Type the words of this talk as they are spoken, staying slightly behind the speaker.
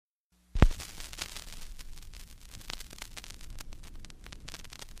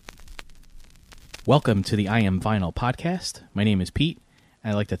Welcome to the I Am Vinyl podcast. My name is Pete.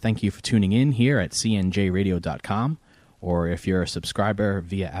 I'd like to thank you for tuning in here at cnjradio.com, or if you're a subscriber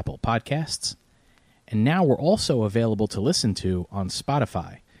via Apple Podcasts. And now we're also available to listen to on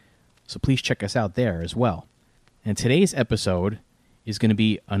Spotify, so please check us out there as well. And today's episode is going to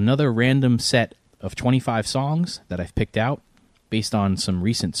be another random set of 25 songs that I've picked out based on some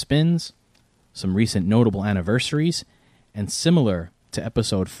recent spins, some recent notable anniversaries, and similar to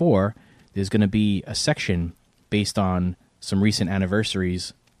episode 4, there's going to be a section based on some recent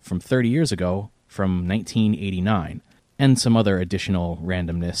anniversaries from 30 years ago, from 1989, and some other additional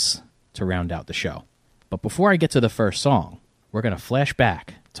randomness to round out the show. But before I get to the first song, we're going to flash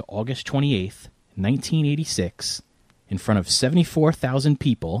back to August 28th, 1986, in front of 74,000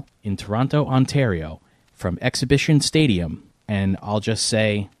 people in Toronto, Ontario, from Exhibition Stadium, and I'll just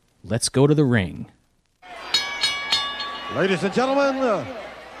say, let's go to the ring. Ladies and gentlemen,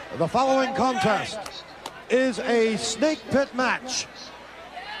 the following contest is a snake pit match.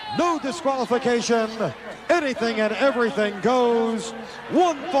 No disqualification. Anything and everything goes.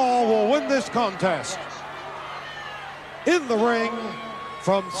 One fall will win this contest. In the ring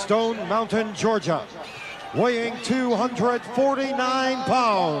from Stone Mountain, Georgia, weighing 249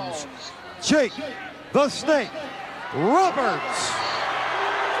 pounds, Jake the Snake Roberts.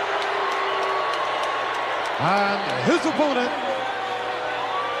 And his opponent,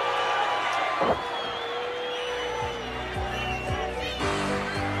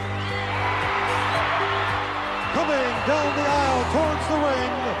 coming down the aisle towards the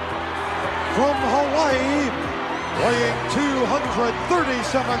ring from Hawaii, weighing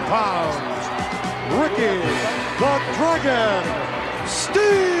 237 pounds, Ricky the Dragon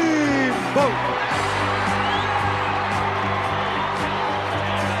Steamboat.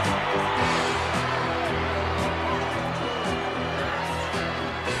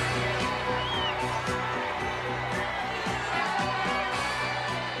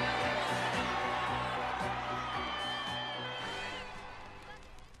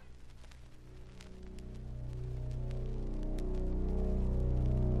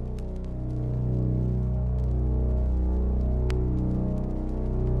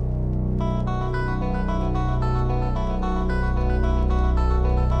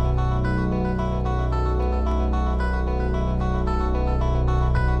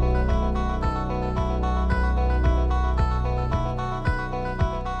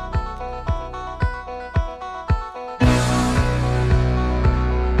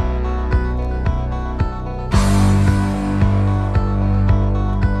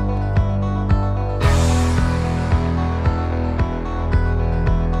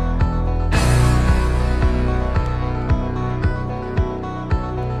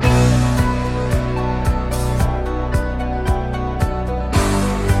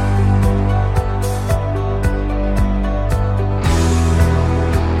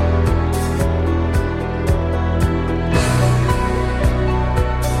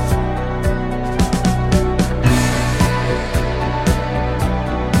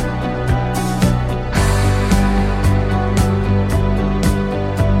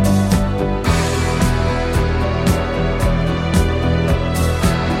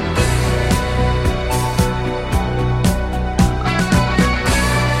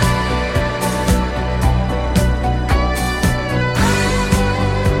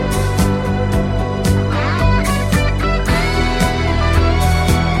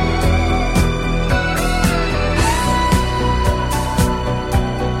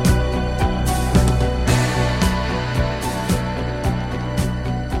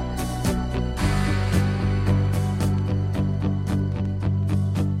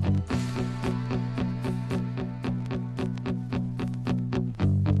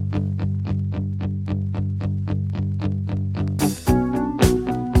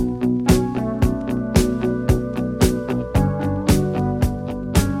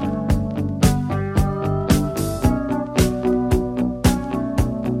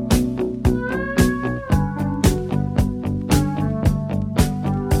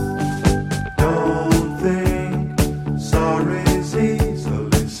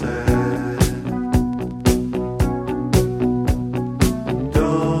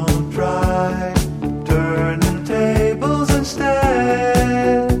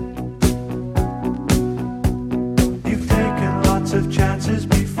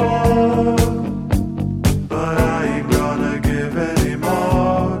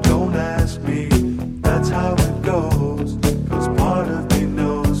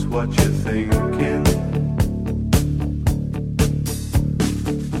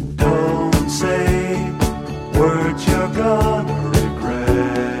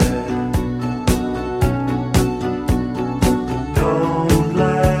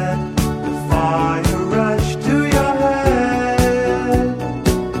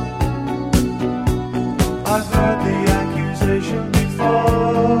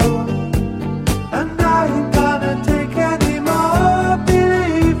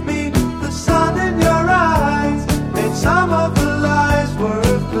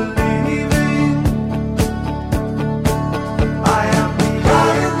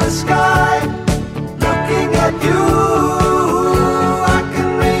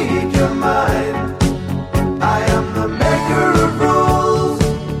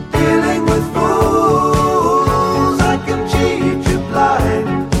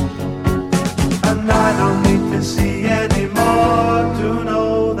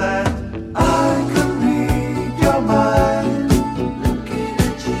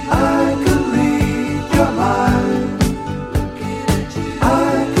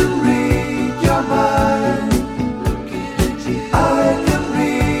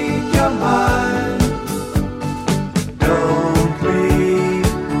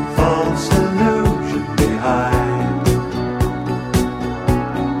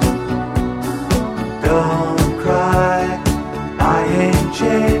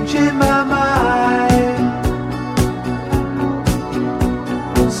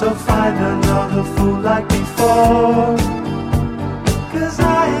 So find another fool like before, 'cause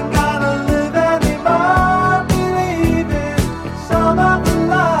I ain't gonna live anymore believing some of the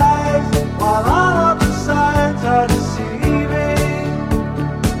lies, while all of the signs are deceiving.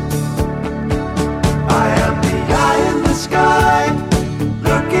 I am the eye in the sky,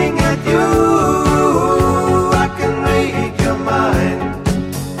 looking at you. I can read your mind.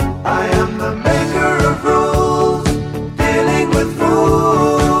 I am the maker of rules, dealing with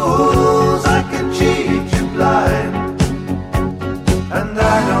fools. I can cheat you blind, and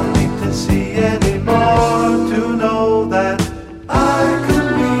I don't need to see anymore to know that I can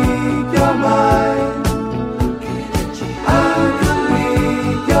read your mind. I can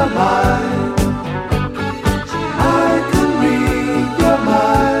read your mind. I can read your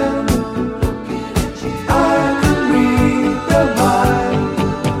mind. I can read your mind.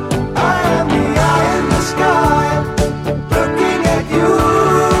 I am the eye in the sky, looking at you.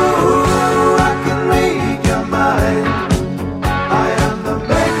 I can read your mind. I am the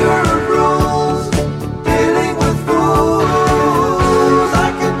maker of rules, dealing with fools. I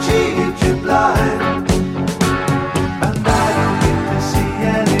can cheat you blind, and I don't need to see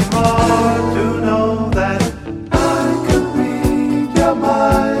anymore to know that I can read your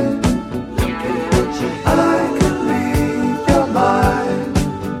mind. I can read your mind.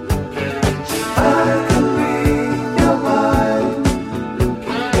 I can read your mind.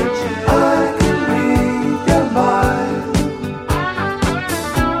 I can read your mind.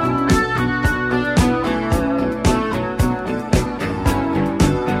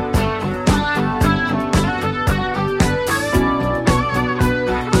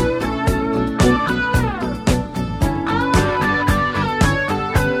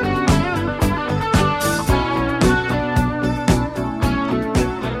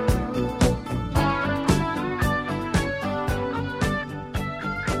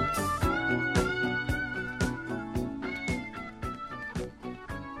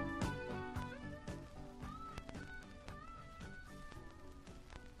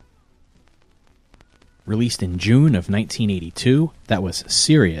 Released in June of 1982, that was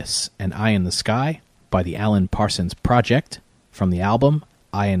Sirius and Eye in the Sky by the Alan Parsons Project from the album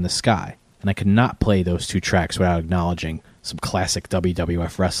Eye in the Sky. And I could not play those two tracks without acknowledging some classic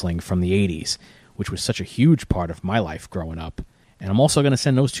WWF wrestling from the 80s, which was such a huge part of my life growing up. And I'm also going to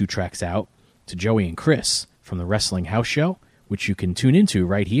send those two tracks out to Joey and Chris from the Wrestling House Show, which you can tune into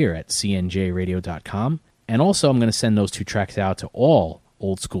right here at cnjradio.com. And also I'm going to send those two tracks out to all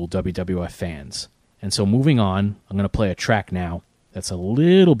old school WWF fans. And so moving on, I'm going to play a track now that's a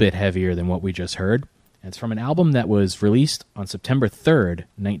little bit heavier than what we just heard. And it's from an album that was released on September 3rd,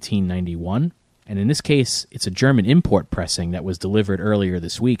 1991. And in this case, it's a German import pressing that was delivered earlier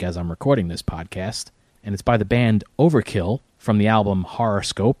this week as I'm recording this podcast. And it's by the band Overkill from the album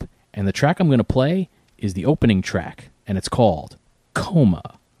Horoscope. And the track I'm going to play is the opening track, and it's called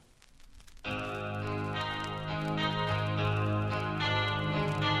Coma.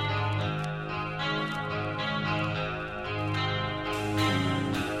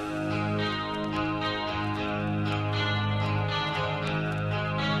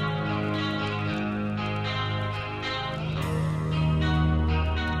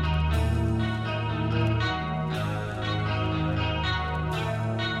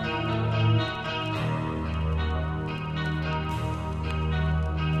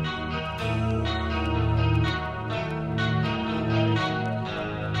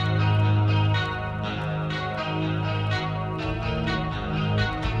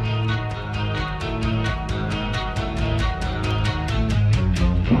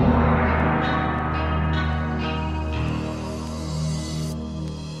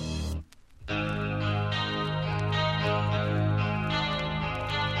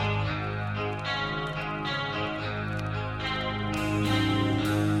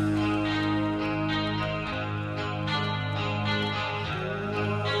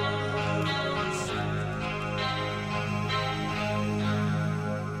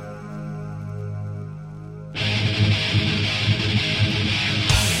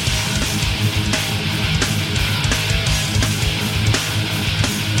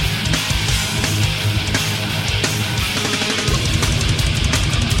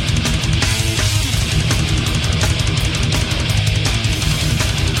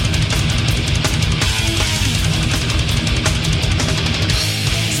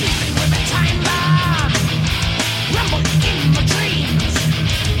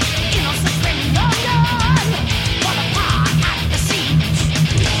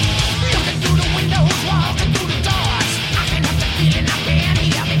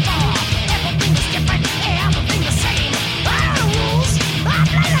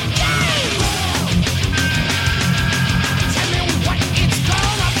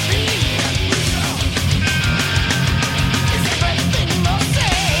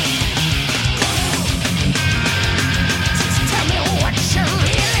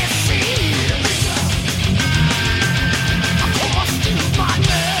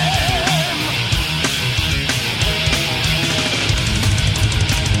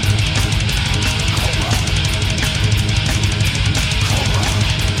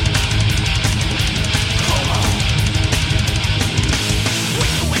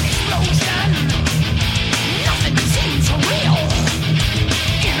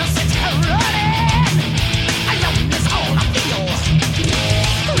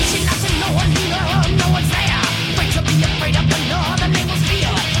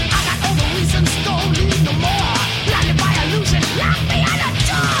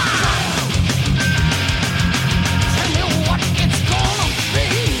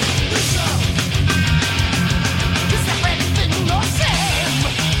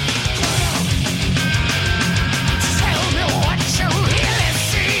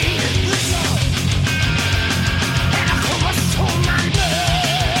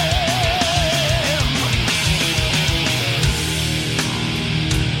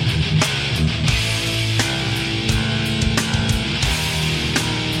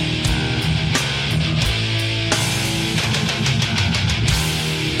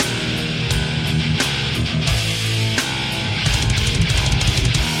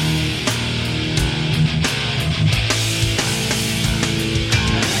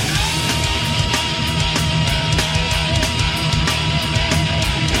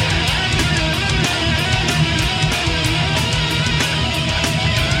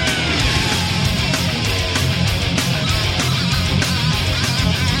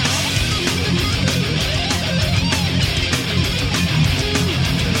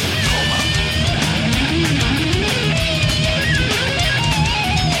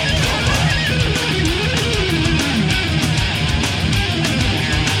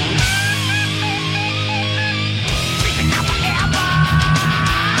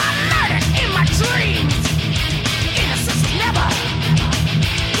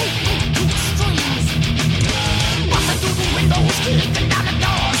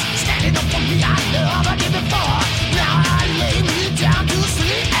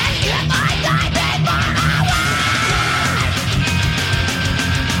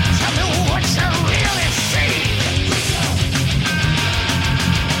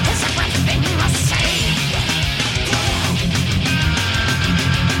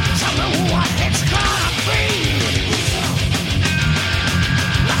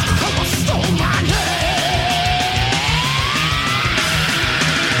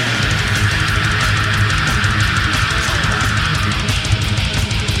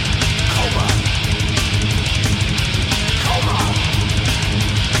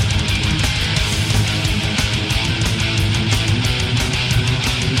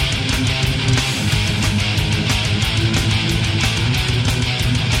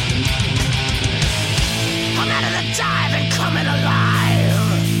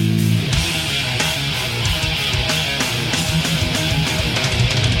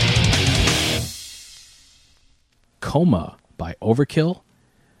 Coma by Overkill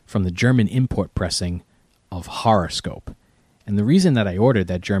from the German import pressing of Horoscope. And the reason that I ordered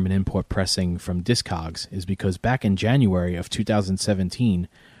that German import pressing from Discogs is because back in January of 2017,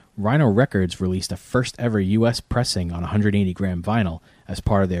 Rhino Records released a first ever US pressing on 180-gram vinyl as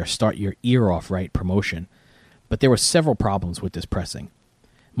part of their Start Your Ear Off Right promotion. But there were several problems with this pressing.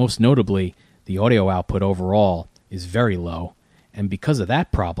 Most notably, the audio output overall is very low, and because of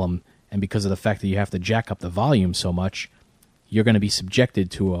that problem, and because of the fact that you have to jack up the volume so much, you're going to be subjected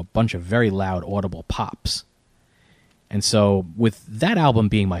to a bunch of very loud audible pops. And so, with that album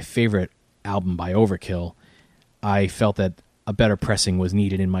being my favorite album by Overkill, I felt that a better pressing was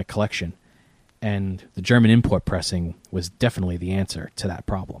needed in my collection, and the German import pressing was definitely the answer to that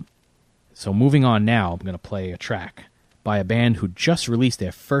problem. So moving on now, I'm going to play a track by a band who just released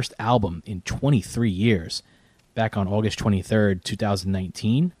their first album in 23 years, back on August 23rd,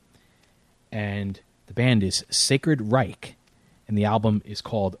 2019, and the band is Sacred Reich, and the album is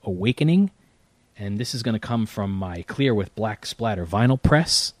called Awakening, and this is going to come from my Clear with Black Splatter vinyl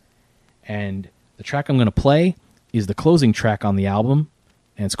press, and the track I'm going to play is the closing track on the album,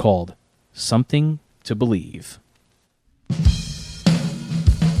 and it's called Something to Believe.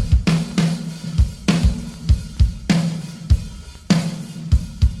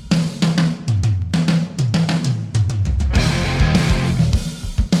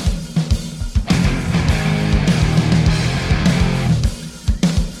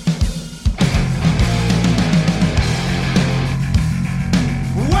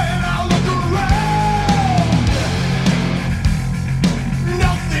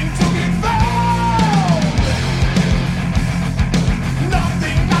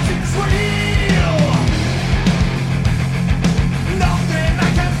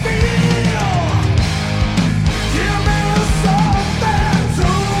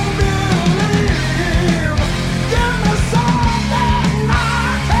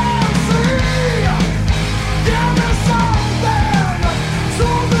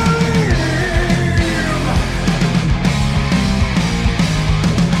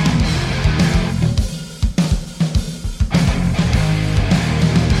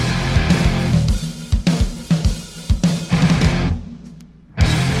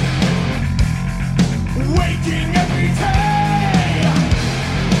 Nothing to be found.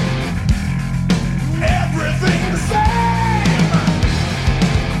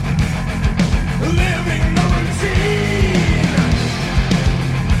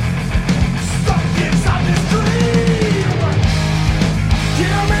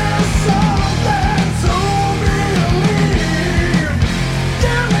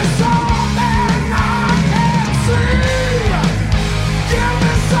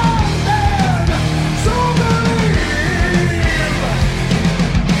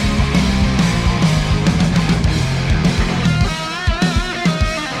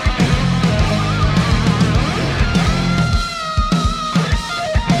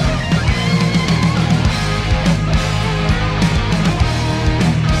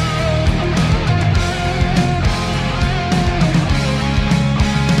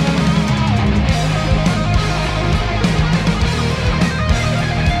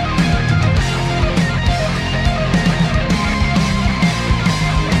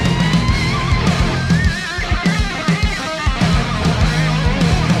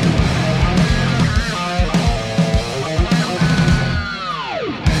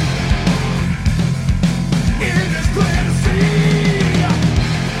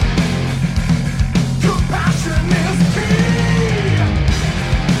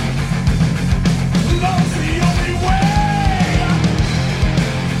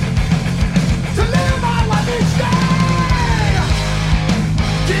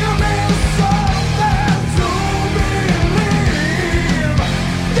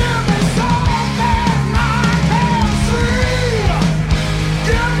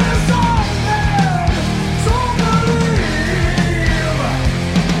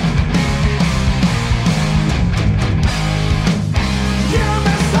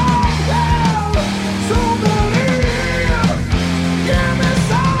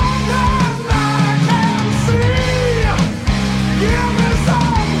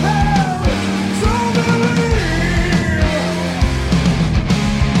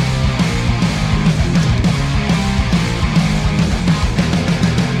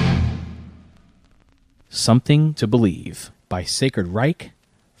 Something to Believe by Sacred Reich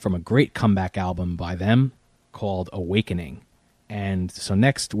from a great comeback album by them called Awakening. And so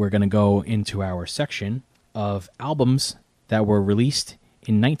next we're going to go into our section of albums that were released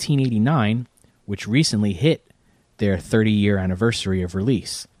in 1989, which recently hit their 30-year anniversary of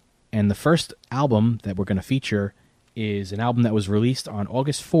release. And the first album that we're going to feature is an album that was released on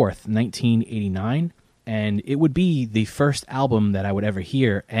August 4th, 1989, and it would be the first album that I would ever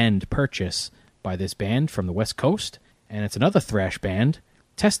hear and purchase by this band from the West Coast, and it's another thrash band,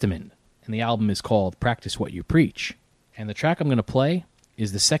 Testament, and the album is called Practice What You Preach. And the track I'm going to play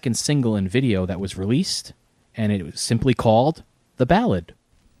is the second single and video that was released, and it was simply called The Ballad.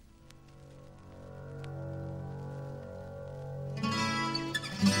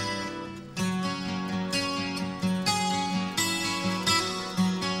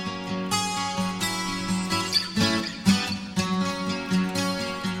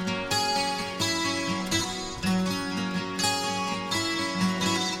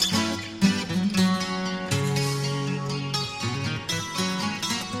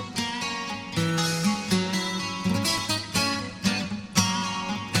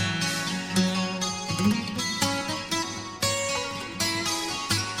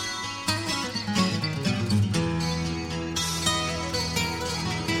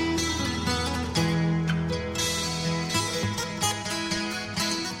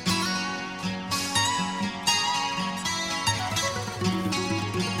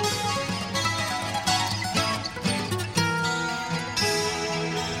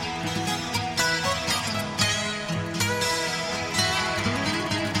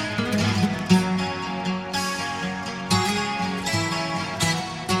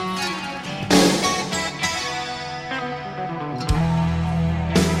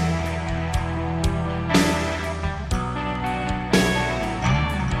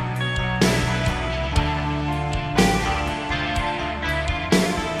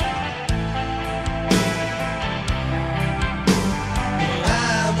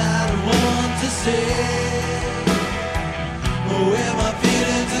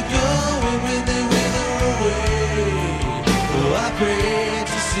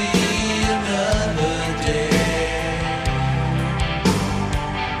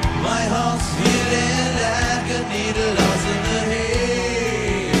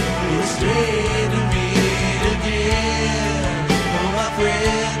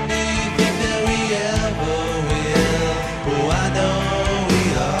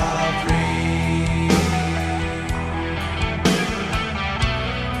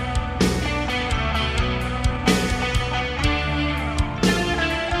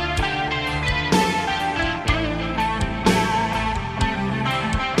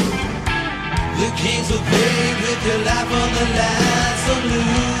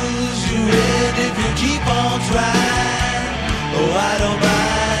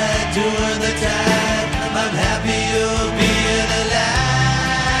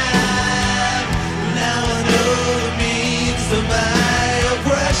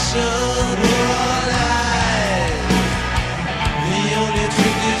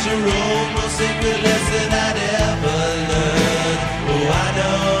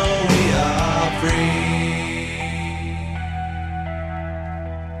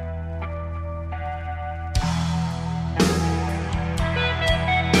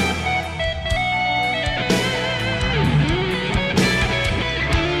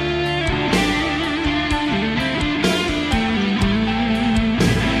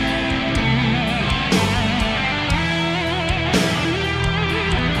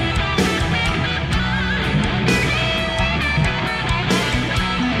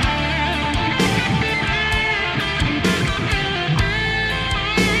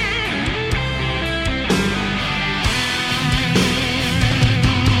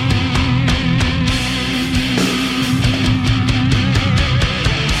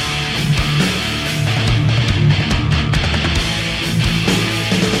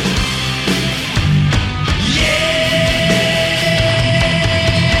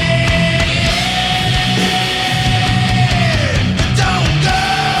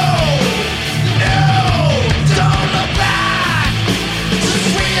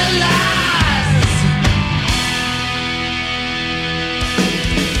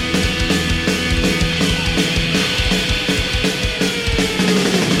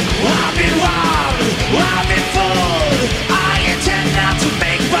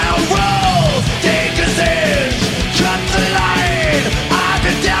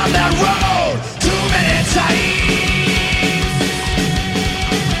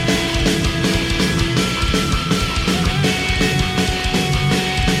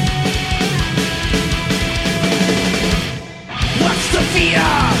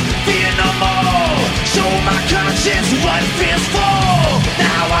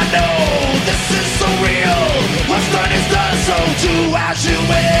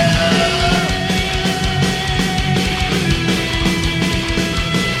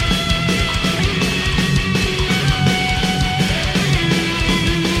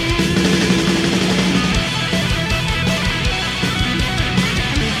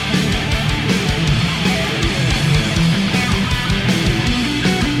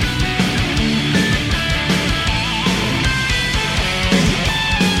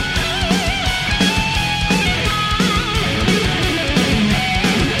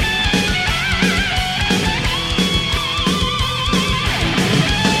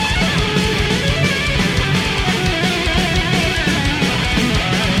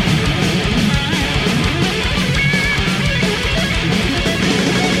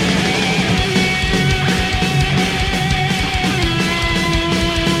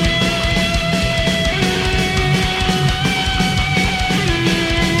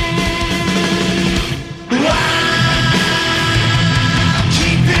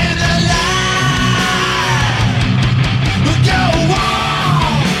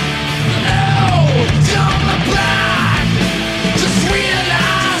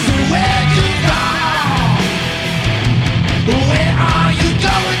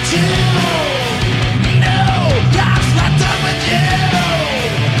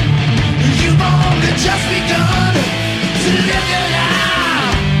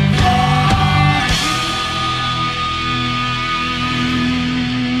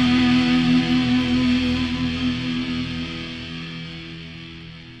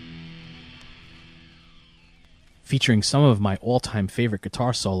 featuring some of my all-time favorite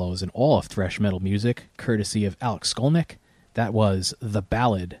guitar solos in all of thrash metal music, courtesy of Alex Skolnick. That was The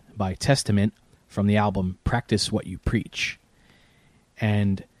Ballad by Testament from the album Practice What You Preach.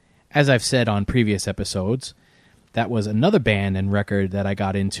 And as I've said on previous episodes, that was another band and record that I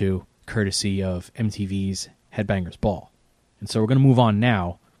got into courtesy of MTV's Headbangers Ball. And so we're going to move on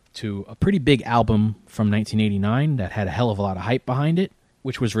now to a pretty big album from 1989 that had a hell of a lot of hype behind it,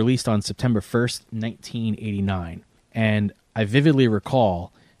 which was released on September 1st, 1989. And I vividly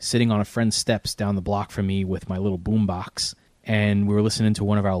recall sitting on a friend's steps down the block from me with my little boombox, and we were listening to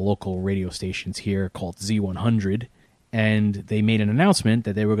one of our local radio stations here called Z100, and they made an announcement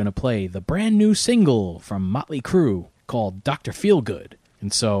that they were going to play the brand new single from Motley Crue called Dr. Feelgood.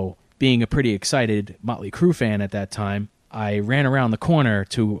 And so, being a pretty excited Motley Crue fan at that time, I ran around the corner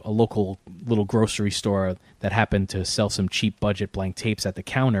to a local little grocery store that happened to sell some cheap budget blank tapes at the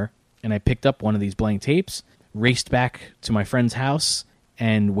counter, and I picked up one of these blank tapes, raced back to my friend's house,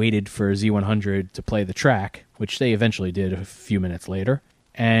 and waited for Z100 to play the track, which they eventually did a few minutes later.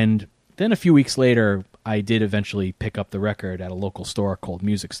 And then a few weeks later, I did eventually pick up the record at a local store called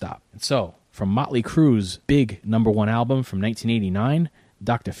Music Stop. And so, from Motley Crue's big #1 album from 1989,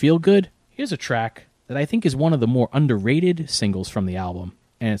 Dr. Feelgood, here's a track that I think is one of the more underrated singles from the album,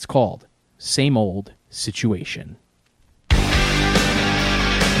 and it's called Same Old Situation.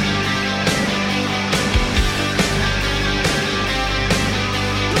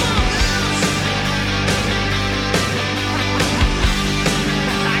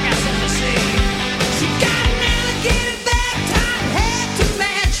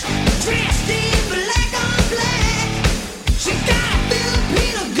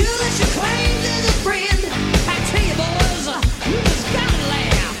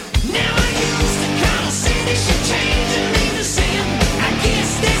 Now I used to kind of say this shit.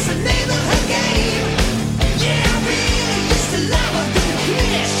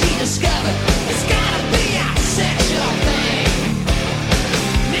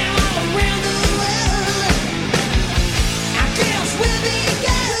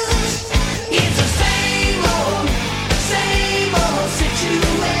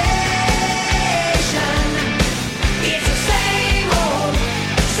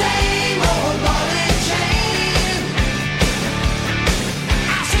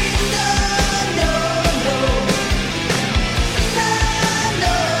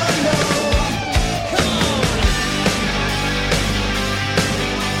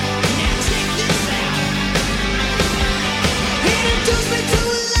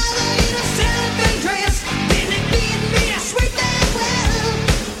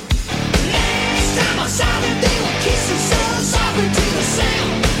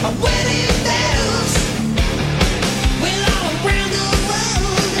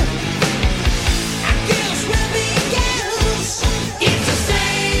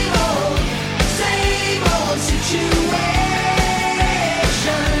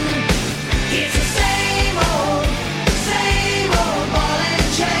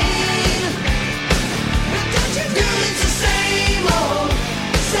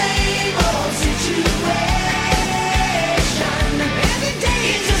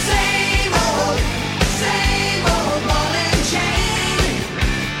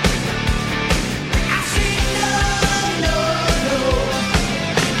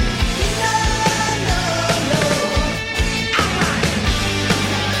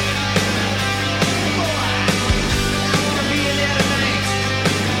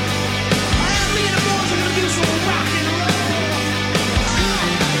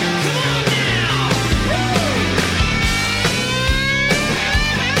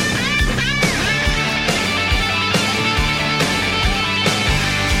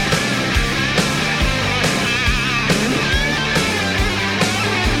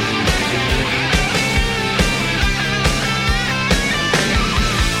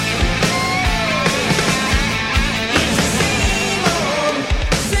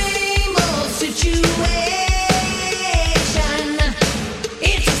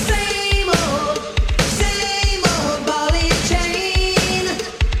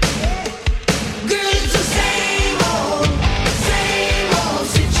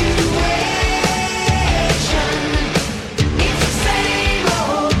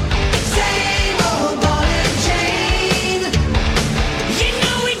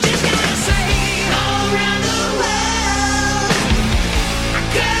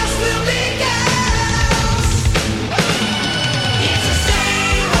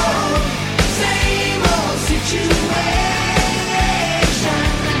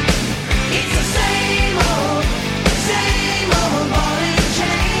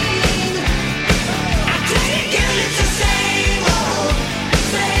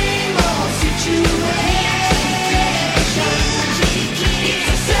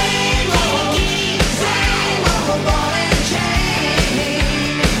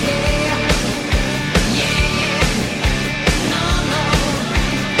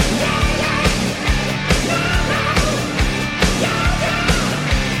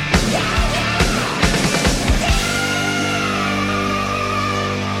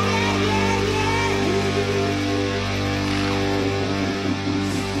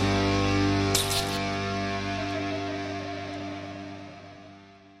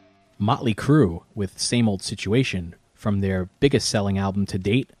 Motley Crue with Same Old Situation from their biggest selling album to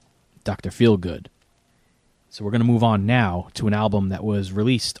date, Dr. Feelgood. So we're going to move on now to an album that was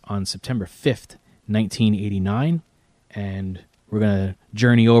released on September 5th, 1989, and we're going to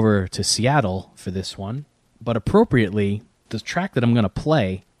journey over to Seattle for this one. But appropriately, the track that I'm going to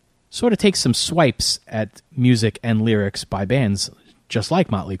play sort of takes some swipes at music and lyrics by bands just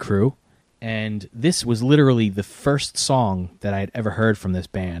like Motley Crue, and this was literally the first song that I had ever heard from this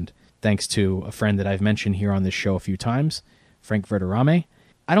band, thanks to a friend that I've mentioned here on this show a few times, Frank Verderame.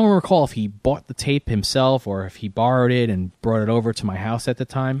 I don't recall if he bought the tape himself or if he borrowed it and brought it over to my house at the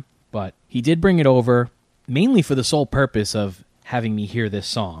time, but he did bring it over mainly for the sole purpose of having me hear this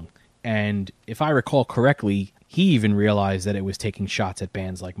song. And if I recall correctly, he even realized that it was taking shots at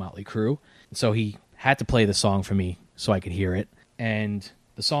bands like Motley Crue, so he had to play the song for me so I could hear it. And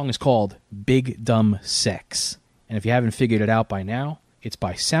the song is called Big Dumb Sex. And if you haven't figured it out by now, it's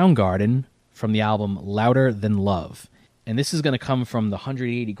by Soundgarden from the album Louder Than Love. And this is going to come from the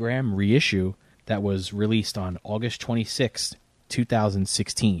 180-gram reissue that was released on August 26,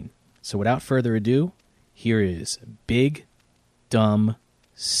 2016. So without further ado, here is Big Dumb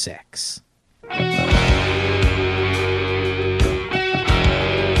Sex.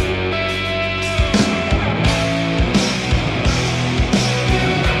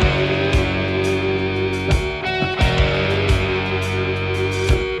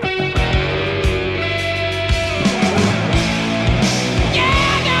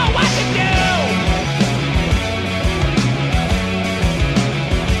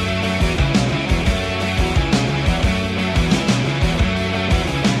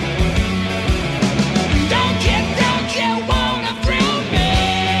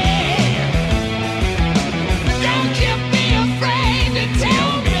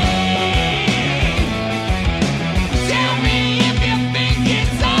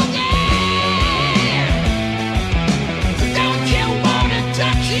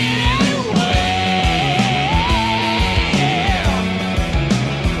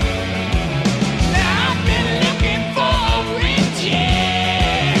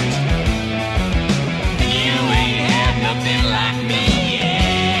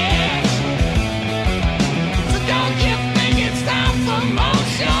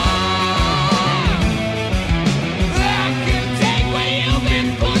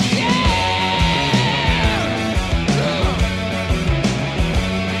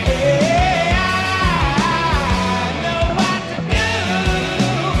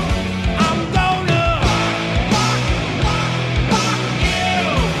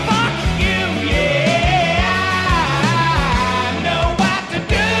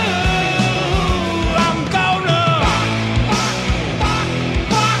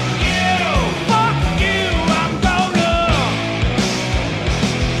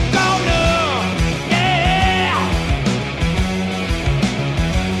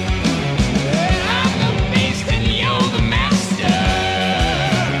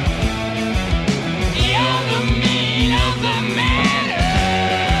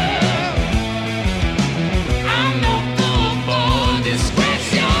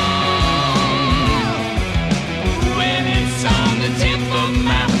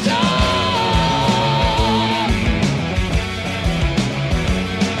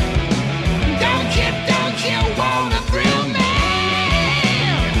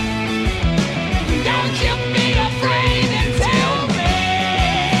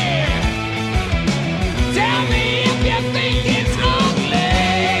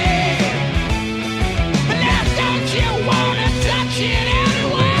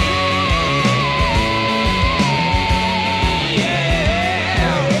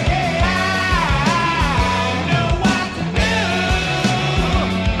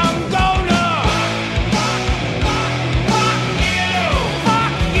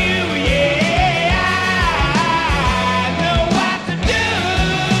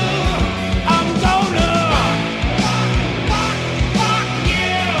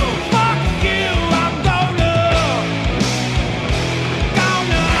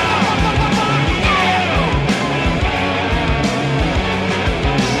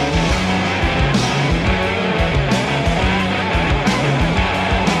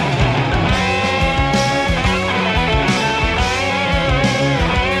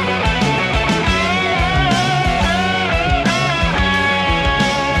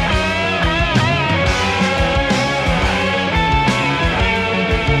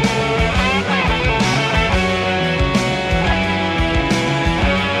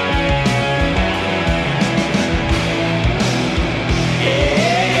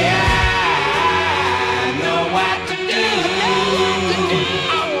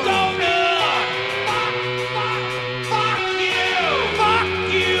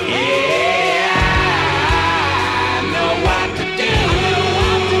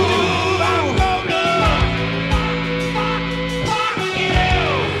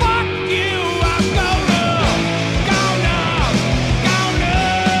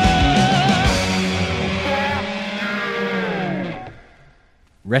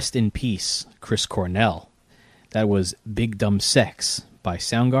 Rest in Peace, Chris Cornell. That was Big Dumb Sex by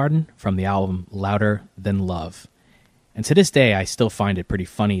Soundgarden from the album Louder Than Love. And to this day, I still find it pretty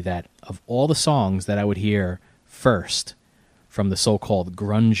funny that of all the songs that I would hear first from the so-called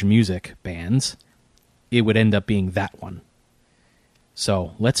grunge music bands, it would end up being that one.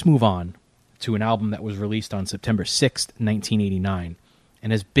 So let's move on to an album that was released on September 6th, 1989,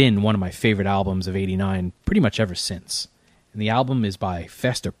 and has been one of my favorite albums of '89 pretty much ever since. And the album is by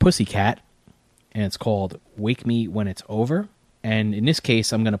Faster Pussycat, and it's called Wake Me When It's Over. And in this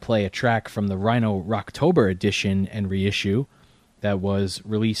case, I'm going to play a track from the Rhino Rocktober edition and reissue that was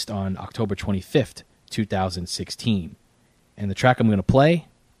released on October 25th, 2016. And the track I'm going to play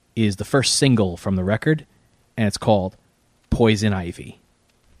is the first single from the record, and it's called Poison Ivy.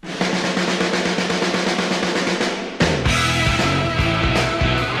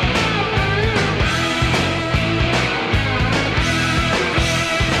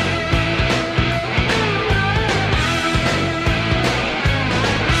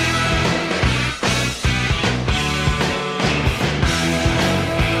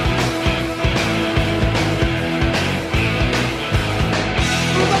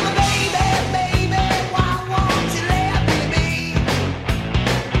 Baby, why won't you let me be?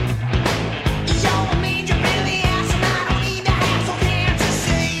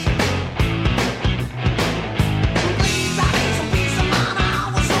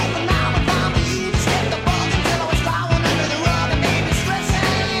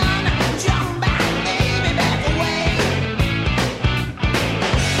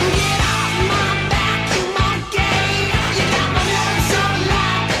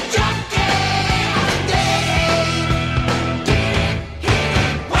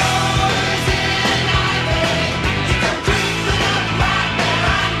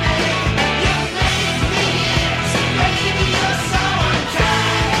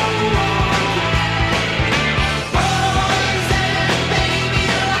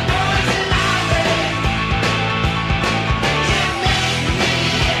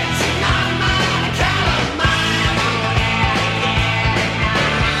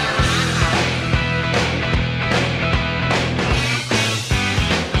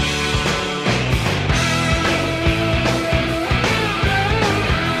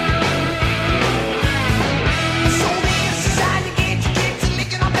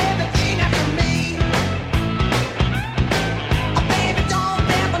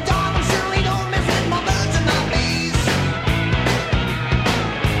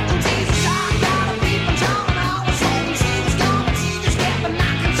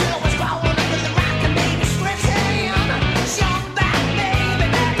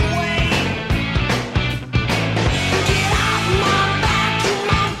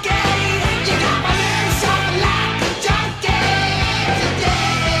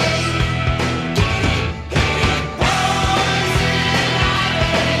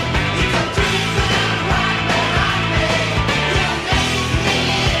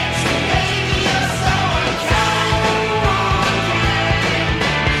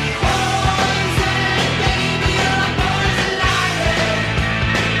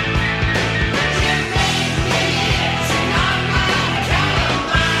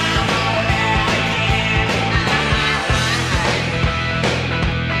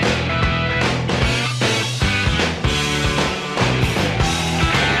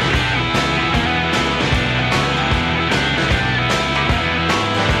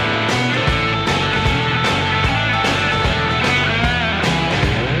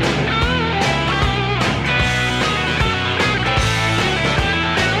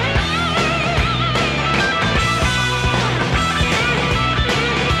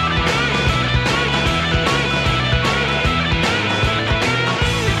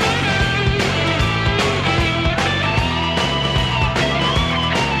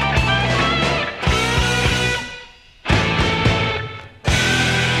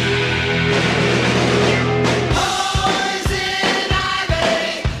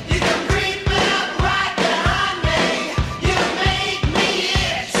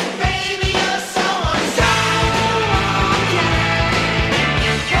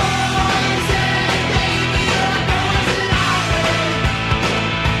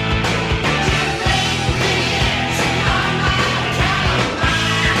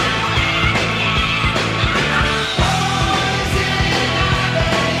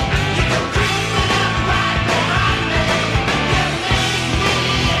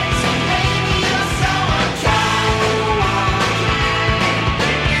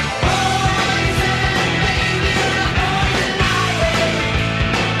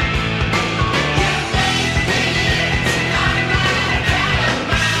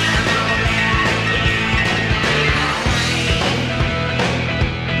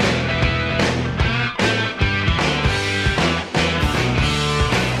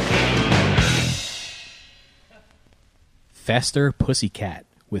 Faster Pussycat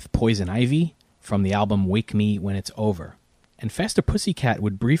with Poison Ivy from the album Wake Me When It's Over. And Faster Pussycat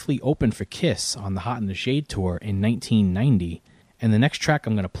would briefly open for Kiss on the Hot in the Shade tour in 1990, and the next track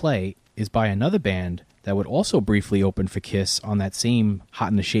I'm going to play is by another band that would also briefly open for Kiss on that same Hot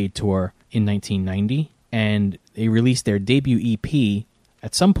in the Shade tour in 1990, and they released their debut EP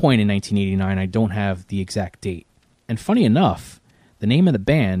at some point in 1989. I don't have the exact date. And funny enough, the name of the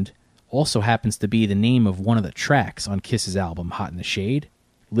band also happens to be the name of one of the tracks on Kiss's album Hot in the Shade,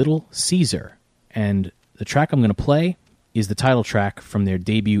 Little Caesar. And the track I'm going to play is the title track from their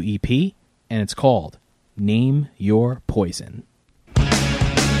debut EP, and it's called Name Your Poison.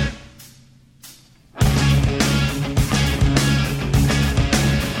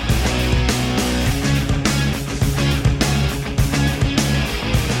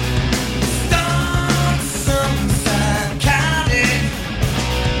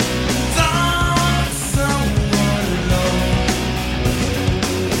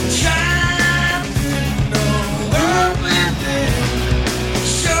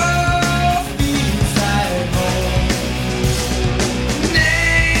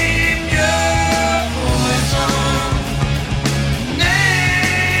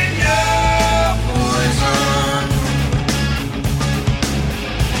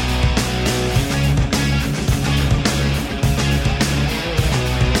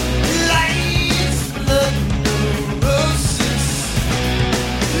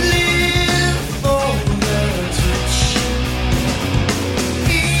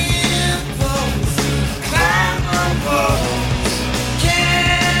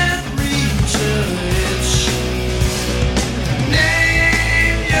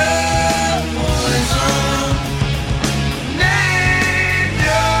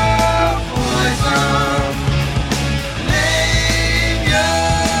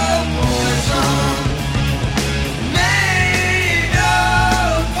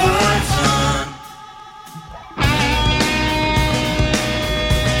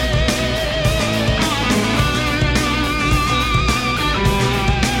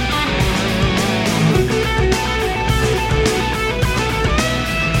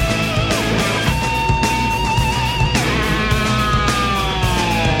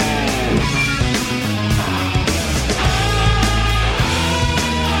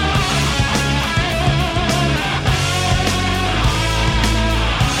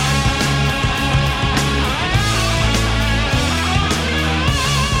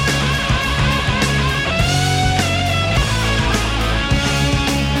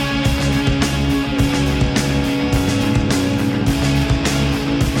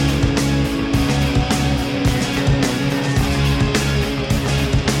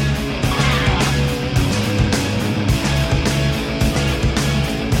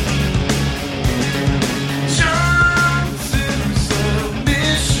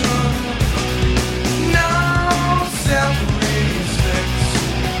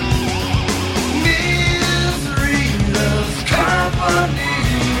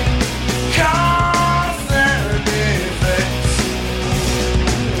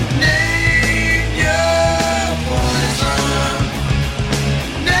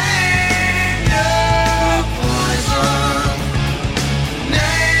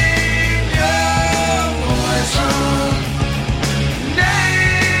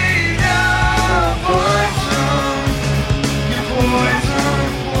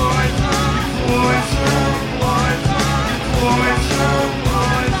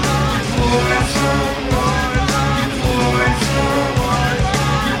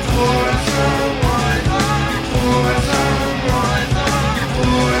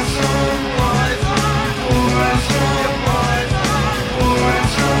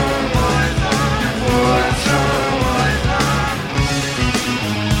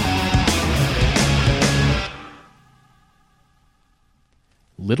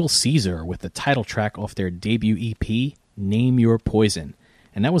 Little Caesar with the title track off their debut EP, Name Your Poison.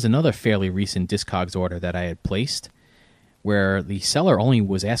 And that was another fairly recent Discogs order that I had placed, where the seller only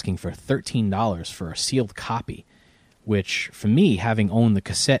was asking for $13 for a sealed copy, which, for me, having owned the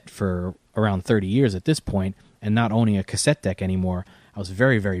cassette for around 30 years at this point, and not owning a cassette deck anymore, I was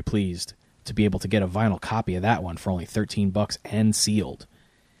very, very pleased to be able to get a vinyl copy of that one for only $13 and sealed.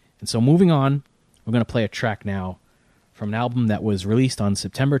 And so moving on, we're going to play a track now from an album that was released on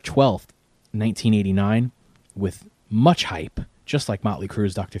September 12th, 1989, with much hype, just like Motley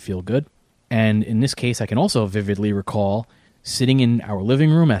Crue's Dr. Feelgood. And in this case, I can also vividly recall sitting in our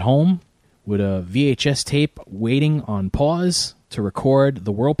living room at home with a VHS tape waiting on pause to record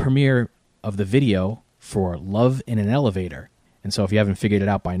the world premiere of the video for Love in an Elevator. And so if you haven't figured it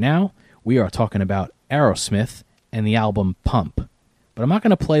out by now, we are talking about Aerosmith and the album Pump. But I'm not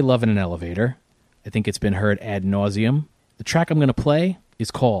going to play Love in an Elevator. I think it's been heard ad nauseum. The track I'm going to play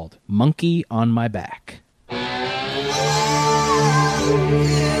is called Monkey on My Back.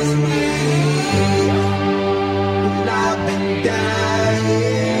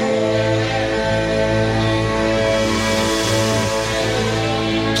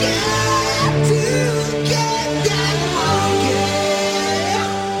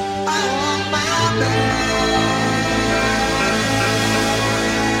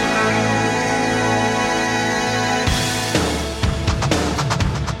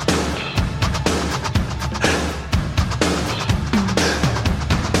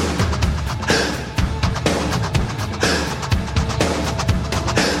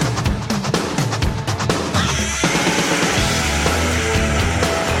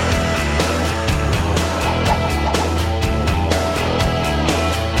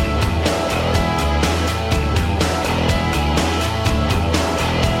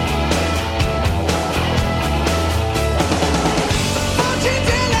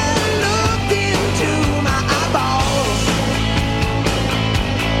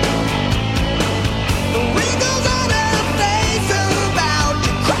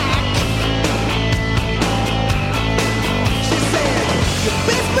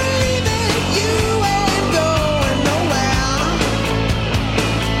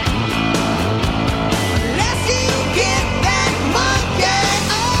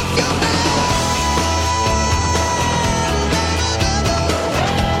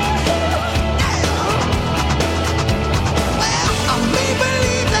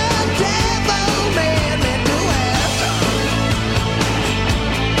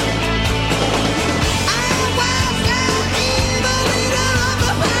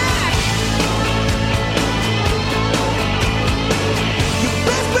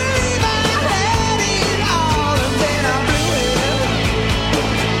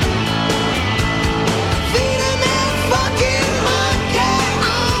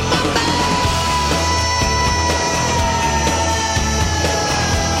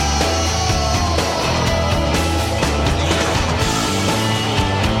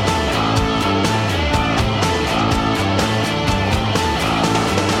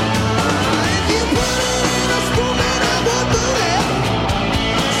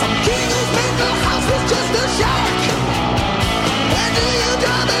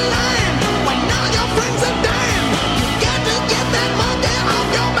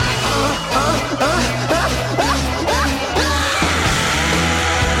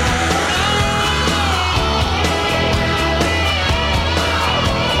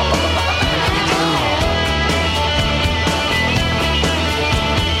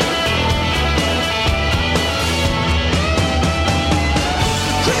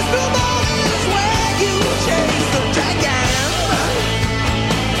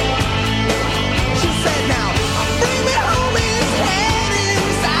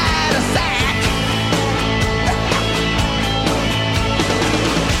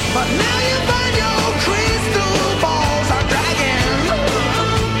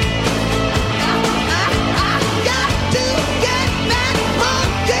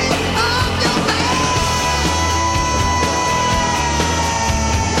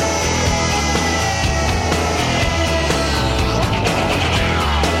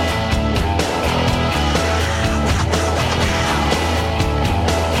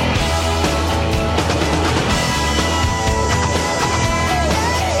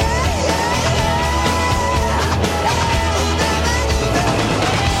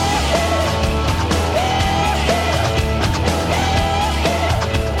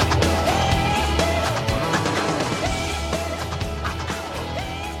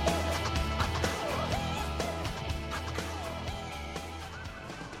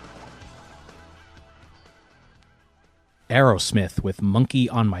 Aerosmith with Monkey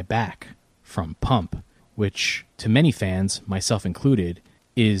on My Back from Pump, which to many fans, myself included,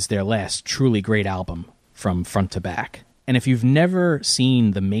 is their last truly great album from front to back. And if you've never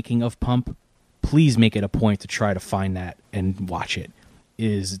seen the making of Pump, please make it a point to try to find that and watch it.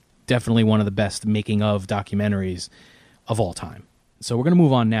 It is definitely one of the best making of documentaries of all time. So we're going to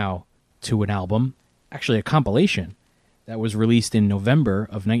move on now to an album, actually a compilation, that was released in November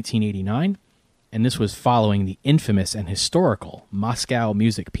of 1989. And this was following the infamous and historical Moscow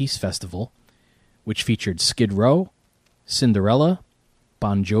Music Peace Festival, which featured Skid Row, Cinderella,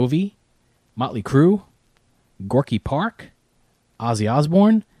 Bon Jovi, Motley Crue, Gorky Park, Ozzy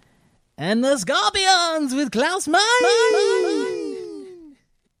Osbourne, and the Scorpions with Klaus Meine.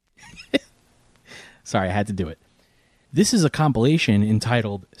 Sorry, I had to do it. This is a compilation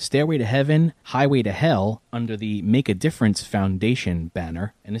entitled Stairway to Heaven, Highway to Hell under the Make a Difference Foundation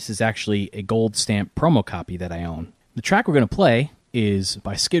banner, and this is actually a gold stamp promo copy that I own. The track we're going to play is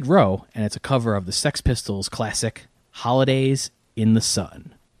by Skid Row, and it's a cover of the Sex Pistols classic Holidays in the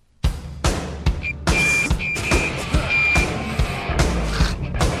Sun.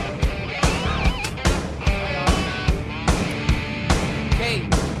 Okay,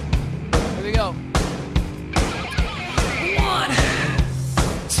 here we go. 1,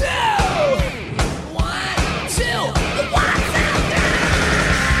 2, 1, 2.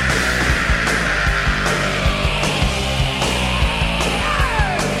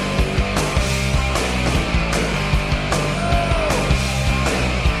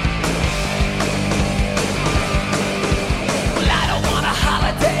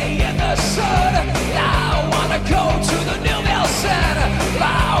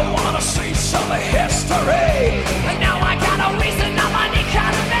 History, and now I got a reason of an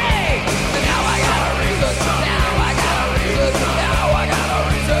economy. And now I got a reason. Now I got a reason. Now I got a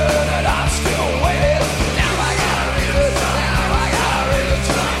reason, and I'm still waiting. Now I got a reason. Now I got a reason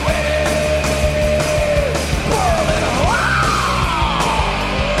to be waiting. Berlin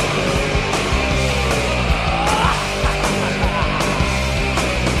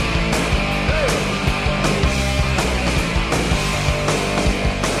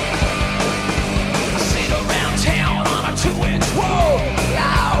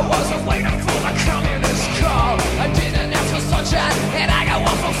and I got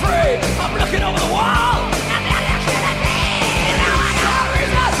one for free. I'm looking over the wall, and then you're killing me. Now I got a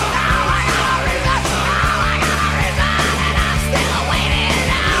reason. Now I got a reason. Now I got a reason, and I'm still waiting.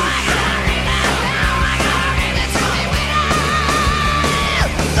 Now I got a reason. Now I got a reason to be waiting.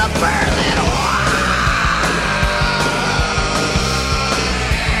 The Berlin Wall.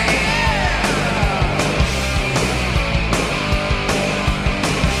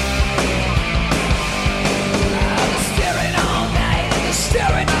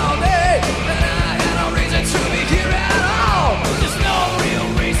 Staring all day, and I had no reason to be here at all. There's no real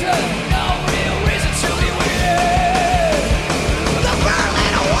reason to be waiting. The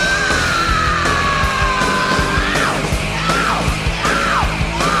Berlin Wall.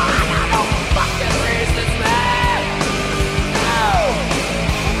 I got no fucking reasons, man. No,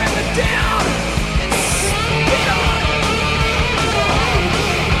 rip it down and spit on it.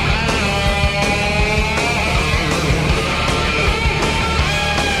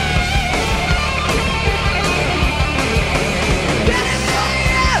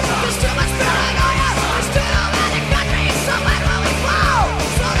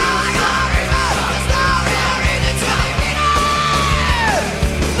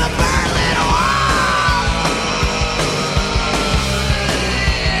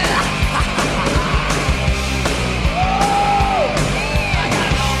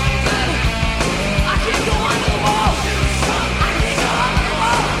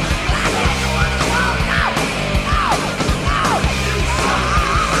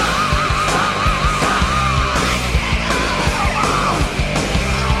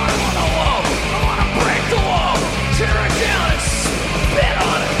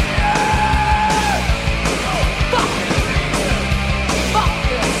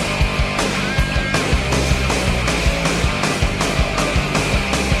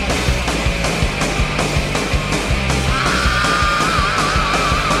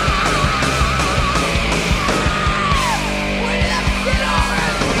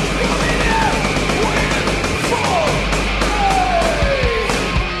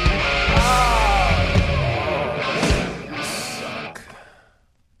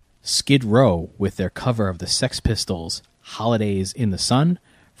 Skid Row with their cover of the Sex Pistols' Holidays in the Sun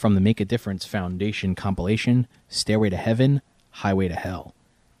from the Make a Difference Foundation compilation, Stairway to Heaven, Highway to Hell.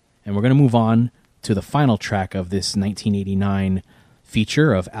 And we're going to move on to the final track of this 1989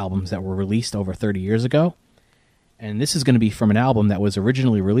 feature of albums that were released over 30 years ago. And this is going to be from an album that was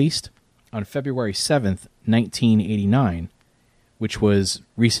originally released on February 7th, 1989, which was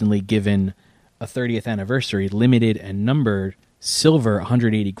recently given a 30th anniversary limited and numbered silver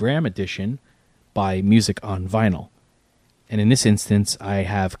 180 gram edition by Music on Vinyl. And in this instance, I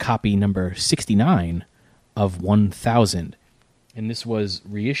have copy number 69 of 1000. And this was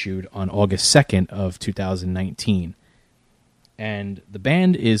reissued on August 2nd of 2019. And the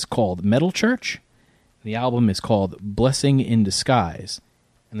band is called Metal Church. The album is called Blessing in Disguise.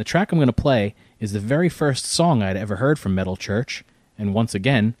 And the track I'm going to play is the very first song I'd ever heard from Metal Church. And once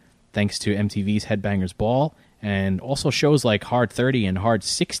again, thanks to MTV's Headbangers Ball and also shows like Hard 30 and Hard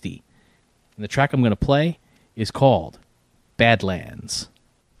 60. And the track I'm going to play is called Badlands.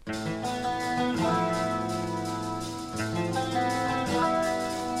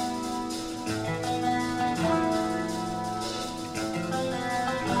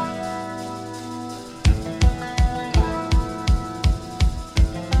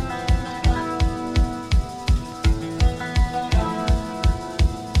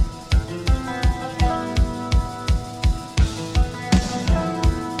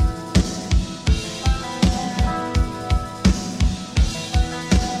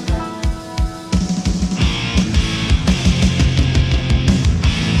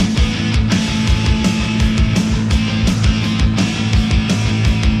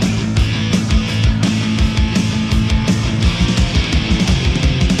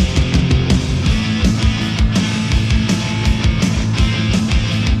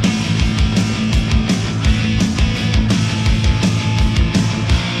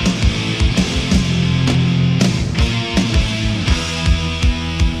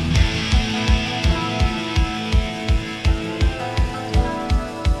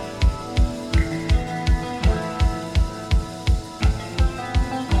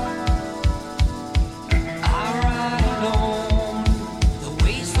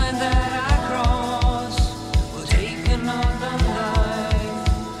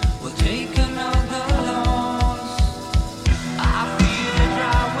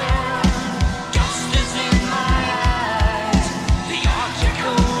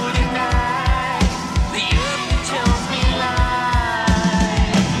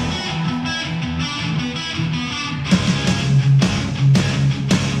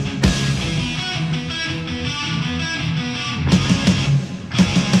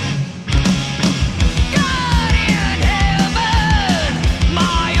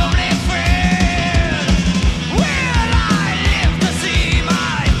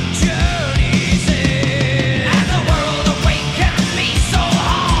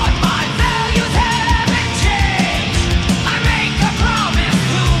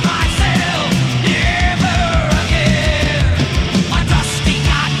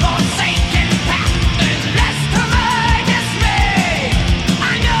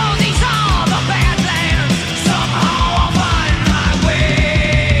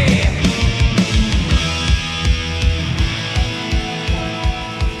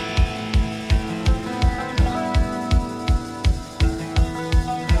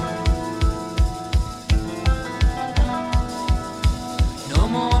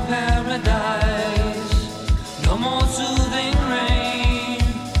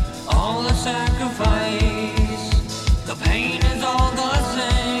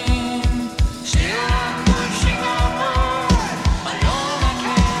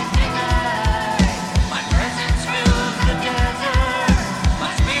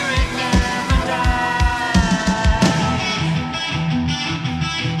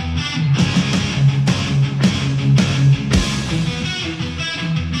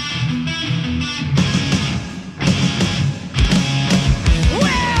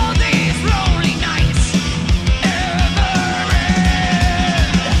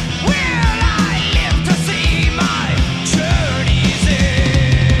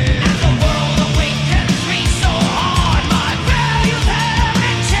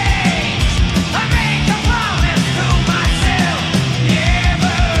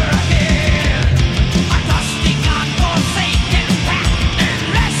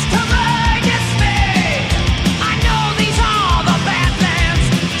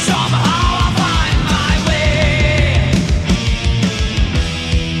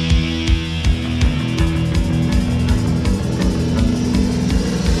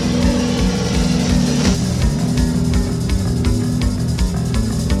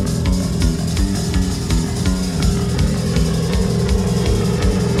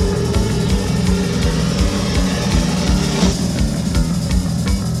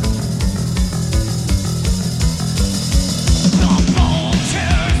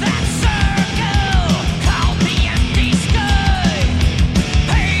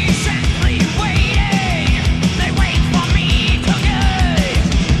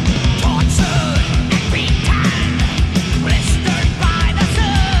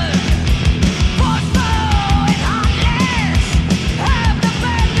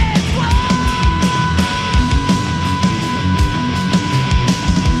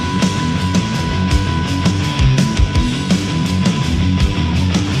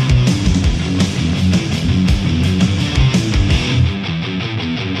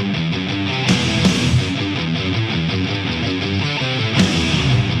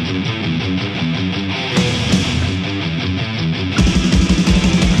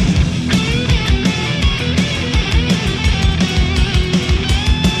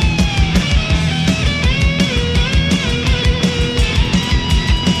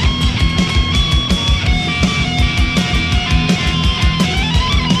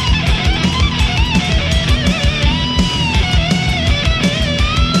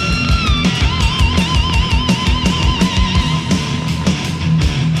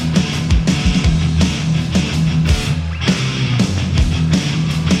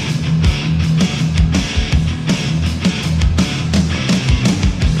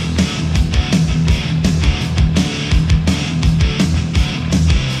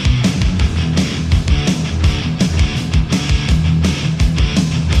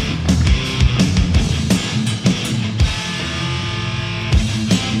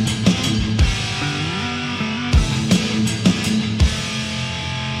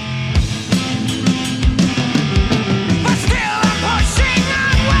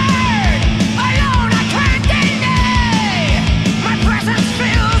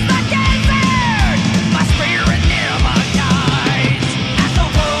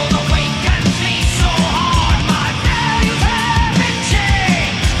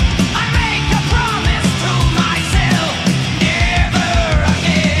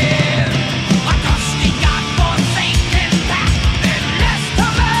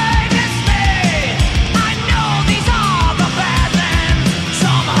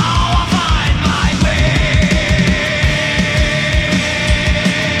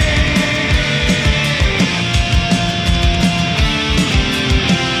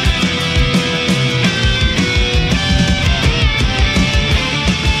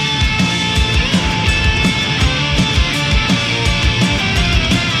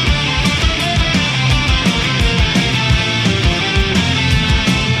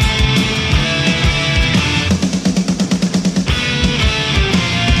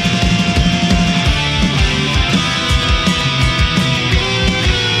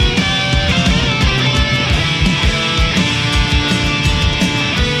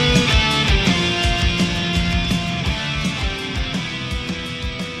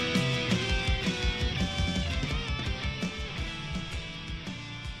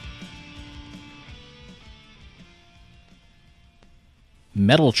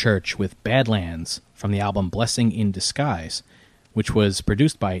 Metal Church with Badlands from the album Blessing in Disguise, which was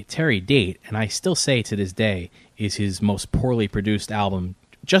produced by Terry Date, and I still say to this day is his most poorly produced album,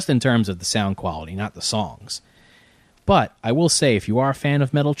 just in terms of the sound quality, not the songs. But I will say, if you are a fan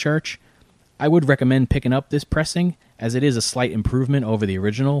of Metal Church, I would recommend picking up this pressing, as it is a slight improvement over the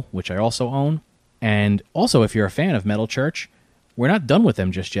original, which I also own. And also, if you're a fan of Metal Church, we're not done with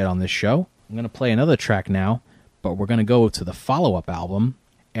them just yet on this show. I'm going to play another track now, but we're going to go to the follow-up album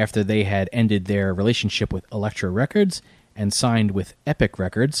after they had ended their relationship with Elektra Records and signed with Epic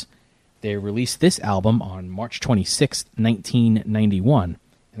Records. They released this album on March 26, 1991.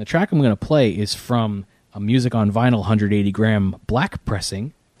 And the track I'm going to play is from a Music on Vinyl 180-gram black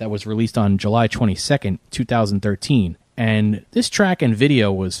pressing that was released on July 22nd, 2013. And this track and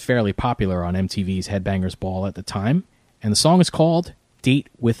video was fairly popular on MTV's Headbangers Ball at the time. And the song is called Date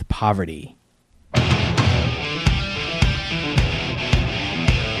with Poverty.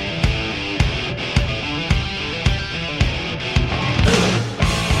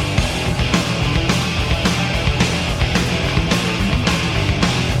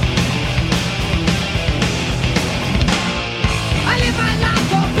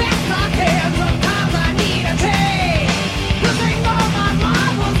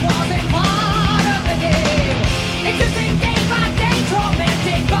 Existing day by day,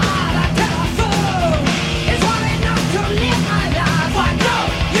 tormented by the devil.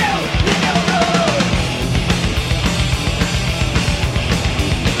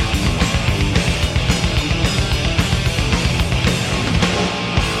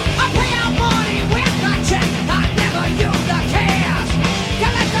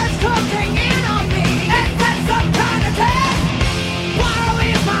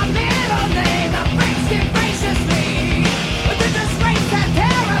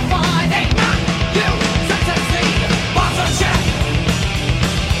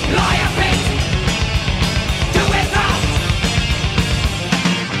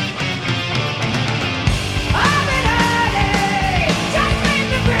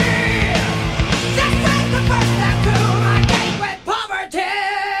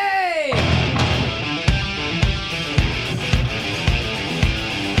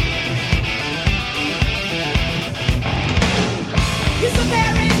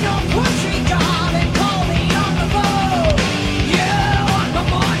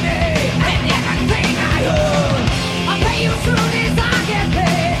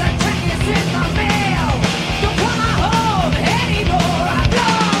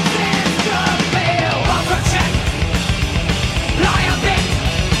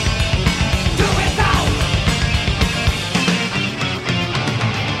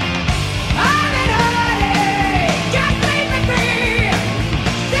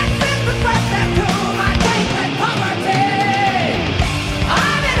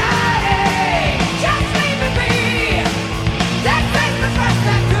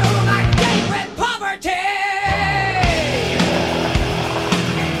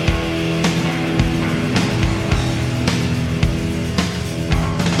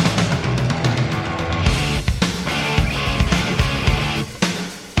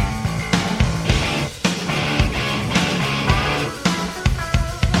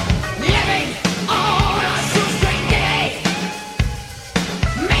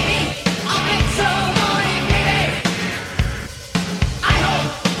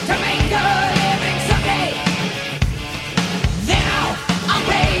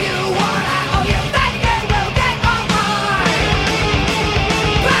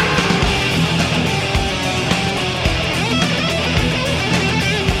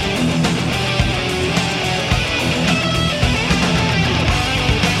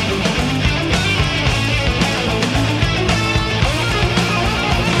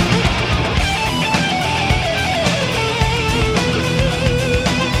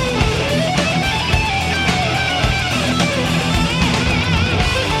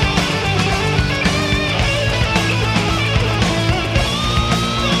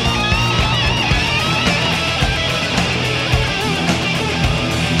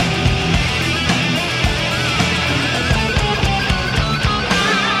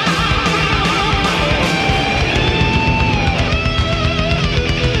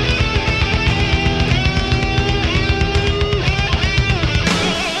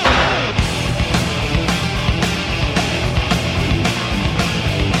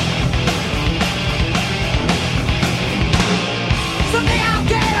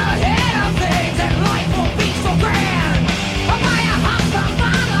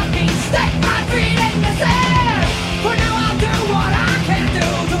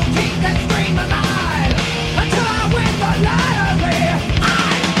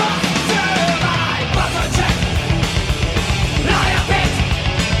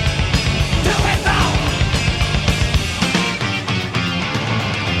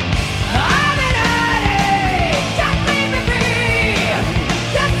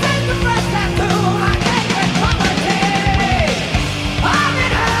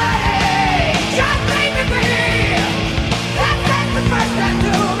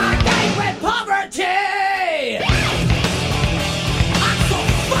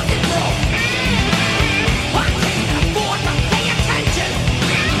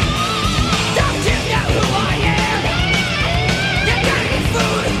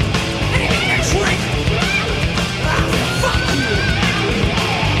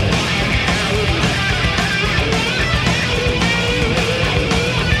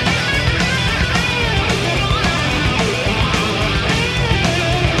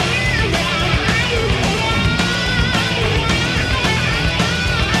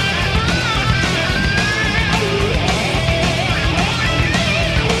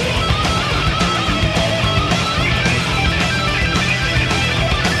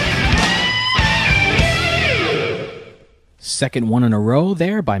 second one in a row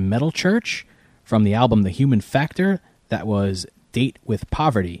there by Metal Church from the album The Human Factor. That was Date with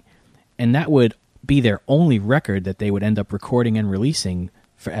Poverty. And that would be their only record that they would end up recording and releasing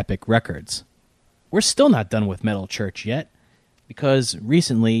for Epic Records. We're still not done with Metal Church yet, because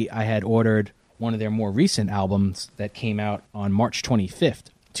recently I had ordered one of their more recent albums that came out on March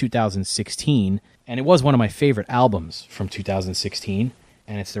 25th, 2016, and it was one of my favorite albums from 2016,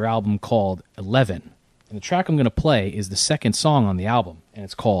 and it's their album called 11. And the track I'm going to play is the second song on the album, and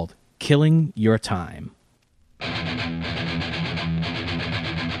it's called Killing Your Time.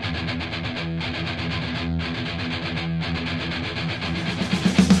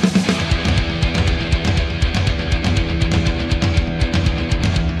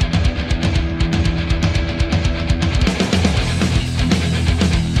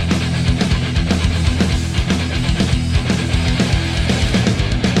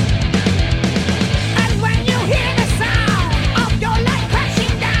 And when you hear the sound of your life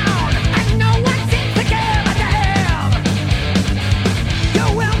crashing down, and no one seems to give a damn.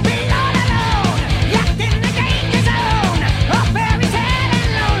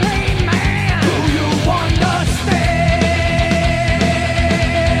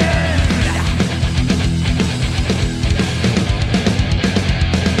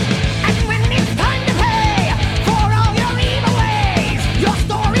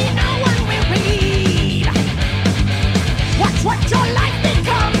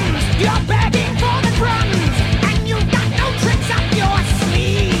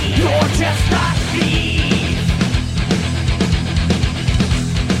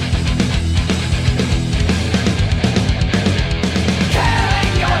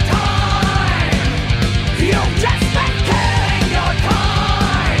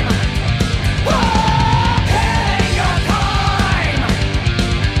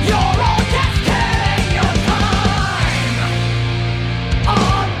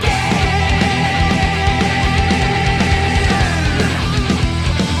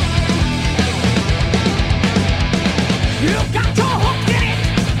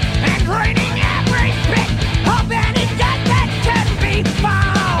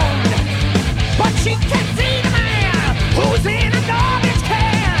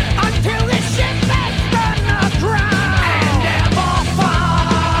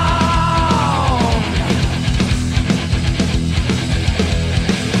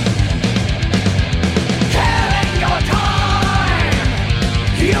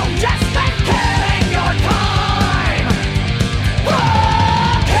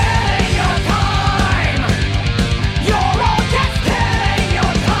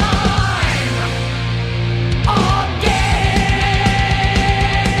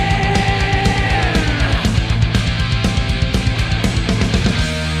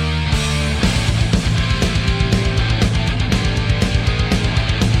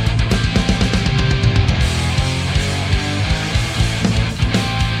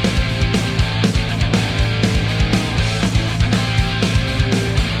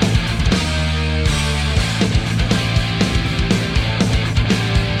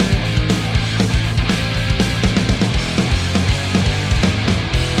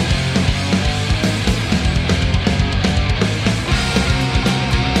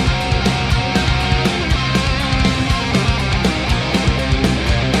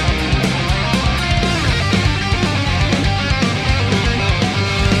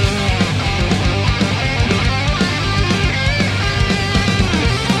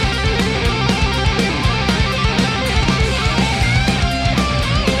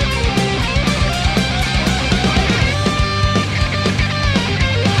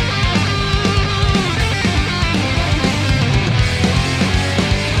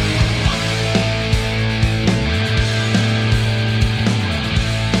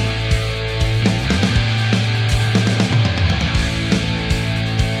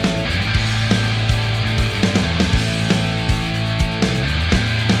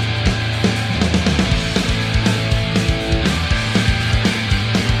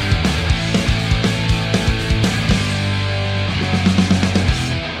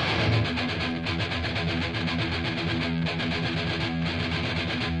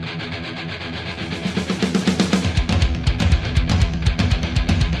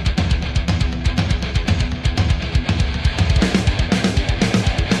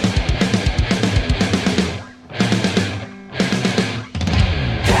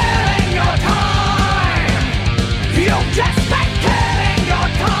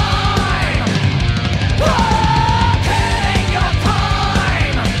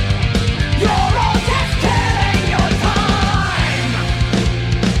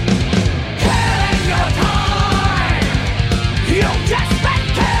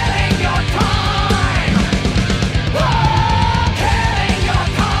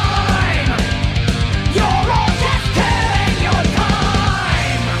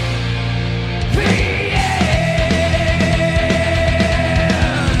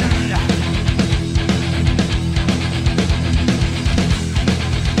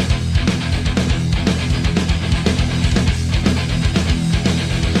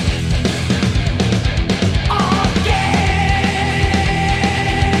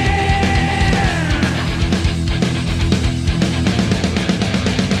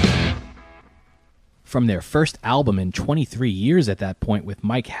 from their first album in 23 years at that point with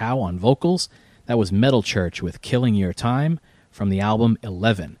Mike Howe on vocals. That was Metal Church with Killing Your Time from the album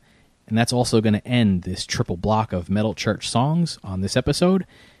 11. And that's also going to end this triple block of Metal Church songs on this episode.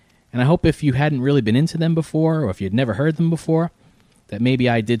 And I hope if you hadn't really been into them before, or if you'd never heard them before, that maybe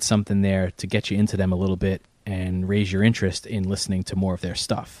I did something there to get you into them a little bit and raise your interest in listening to more of their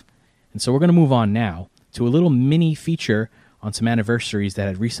stuff. And so we're going to move on now to a little mini feature on some anniversaries that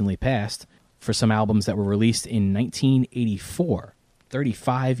had recently passed for some albums that were released in 1984,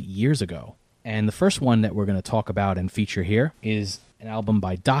 35 years ago. And the first one that we're going to talk about and feature here is an album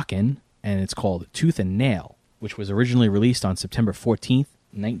by Dokken, and it's called Tooth and Nail, which was originally released on September 14th,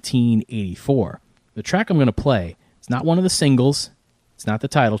 1984. The track I'm going to play, it's not one of the singles, it's not the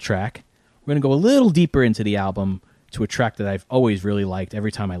title track. We're going to go a little deeper into the album to a track that I've always really liked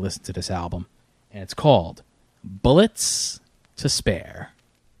every time I listen to this album, and it's called Bullets to Spare.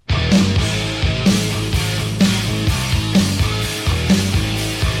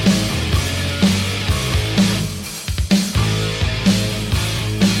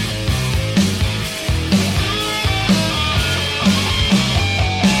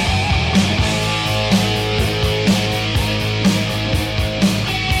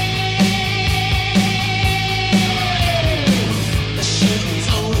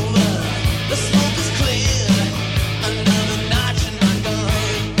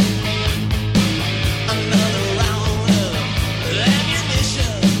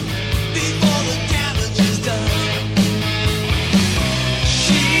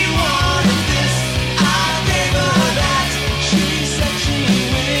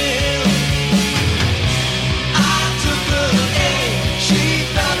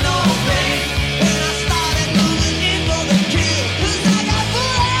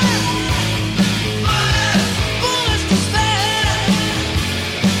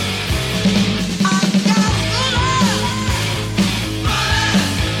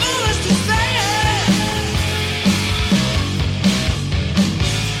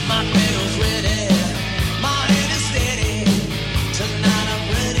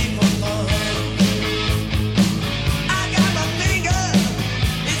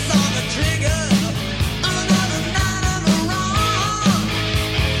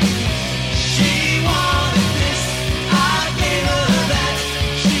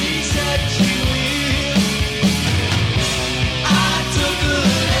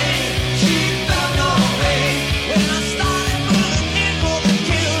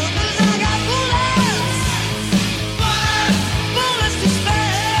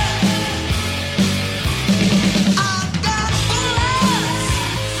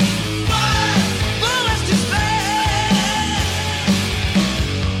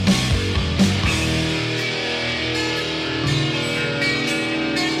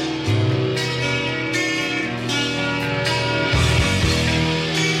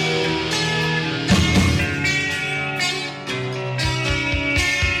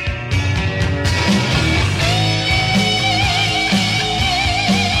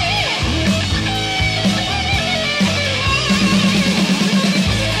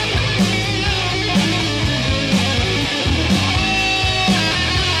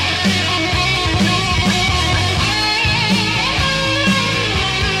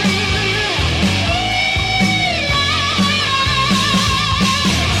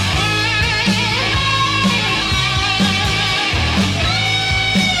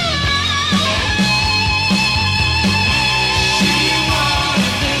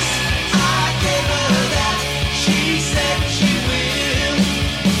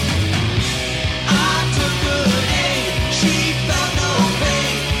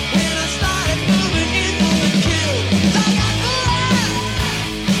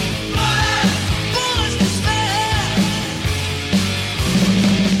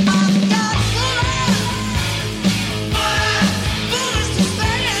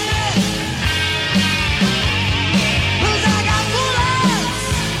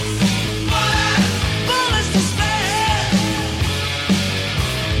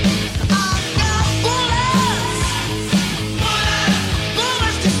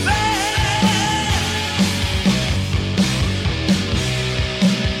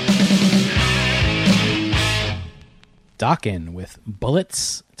 Dokken with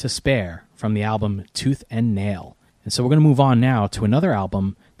Bullets to Spare from the album Tooth and Nail. And so we're going to move on now to another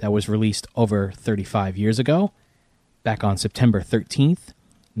album that was released over 35 years ago, back on September 13th,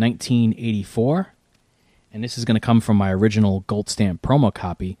 1984. And this is going to come from my original Gold Stamp promo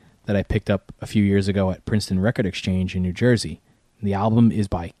copy that I picked up a few years ago at Princeton Record Exchange in New Jersey. The album is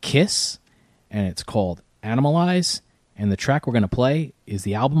by Kiss, and it's called Animalize, and the track we're going to play is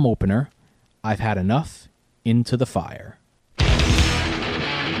the album opener, I've Had Enough, Into the Fire.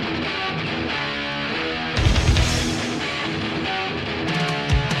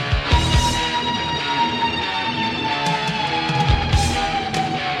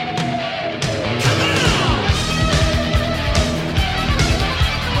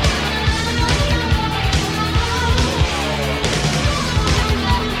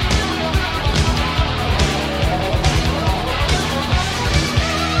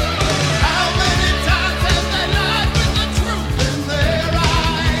 How many times have they lied with the truth in their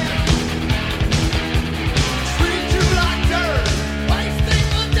eyes? Treat you like dirt, wasting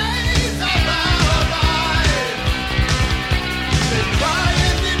the days of our lives. They try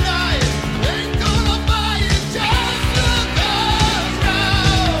and deny it, ain't gonna buy it, just look around.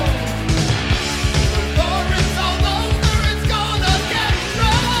 Before it's all over, it's gonna get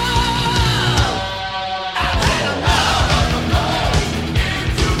rough. I've had enough.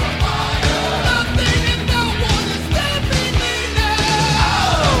 Into the fire. Nothing and no one is stopping me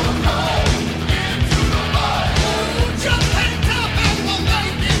now. Into the fire. Just hang tough and we'll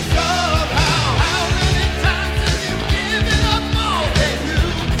make it somehow. How many times have you given up all that you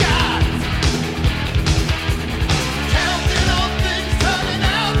got? Counting on things turning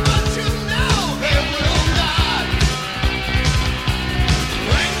out, but you know they will not.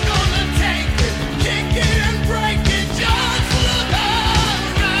 Ain't gonna take it, kick it and break it, just look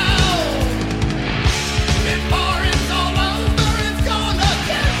around. Before it's all over, it's gonna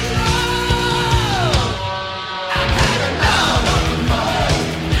get rough. I've had enough.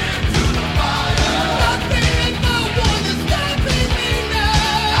 Into the fire. Nothing and no one is stopping me now.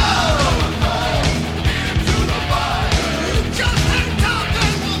 Into the fire. Just hang tough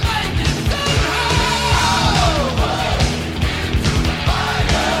and we'll make it somehow. Into the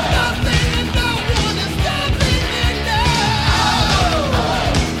fire. Nothing and no one is stopping me now.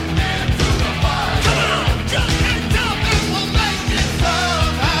 Into the fire. Come on, just hang tough and we'll make it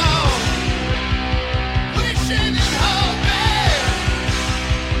somehow. Wishing and hoping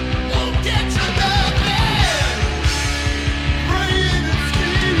won't get you nothing. Praying and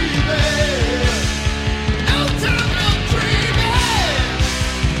scheming, no time for dreaming.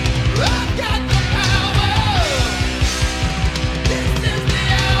 I've got the power. This is the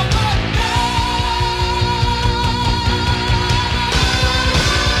hour now.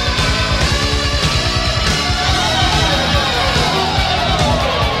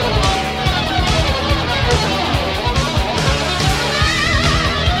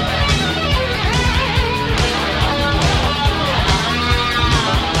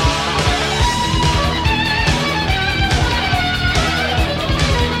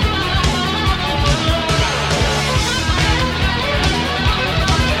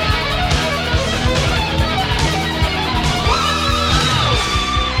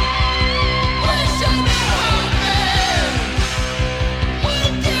 Wishing and hoping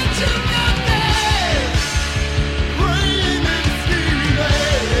won't get you nothing. Praying and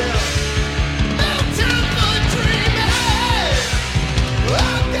scheming, no time for dreaming.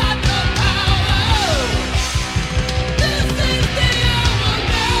 I've got the power. This is the hour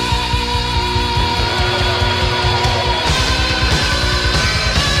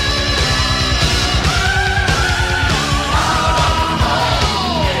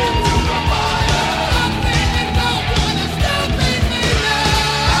Nothing and no one is stopping me now.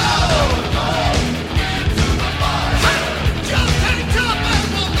 Into the fire. Just hang tough and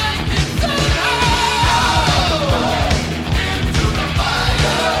we'll make it somehow. Into the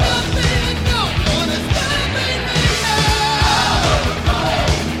fire. Nothing and no one is stopping me now.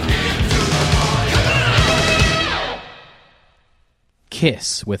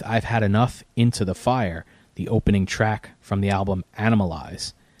 Kiss with I've Had Enough, Into the Fire, the opening track from the album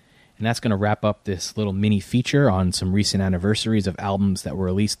Animalize. And that's going to wrap up this little mini feature on some recent anniversaries of albums that were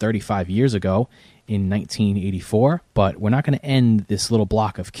released 35 years ago in 1984. But we're not going to end this little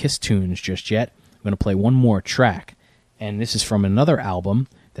block of Kiss tunes just yet. I'm going to play one more track. And this is from another album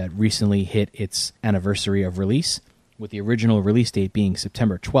that recently hit its anniversary of release, with the original release date being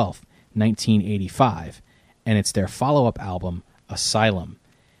September 12th, 1985. And it's their follow-up album, Asylum.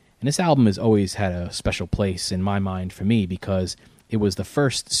 And this album has always had a special place in my mind for me because it was the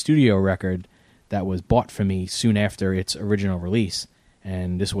first studio record that was bought for me soon after its original release.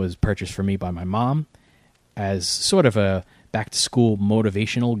 And this was purchased for me by my mom as sort of a back-to-school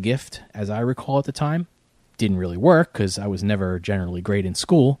motivational gift, as I recall at the time. Didn't really work because I was never generally great in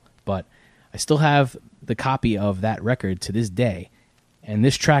school, but I still have the copy of that record to this day. And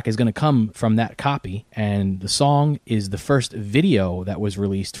this track is going to come from that copy, and the song is the first video that was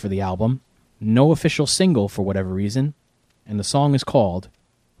released for the album. No official single for whatever reason, and the song is called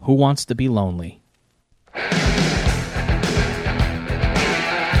Who Wants to Be Lonely?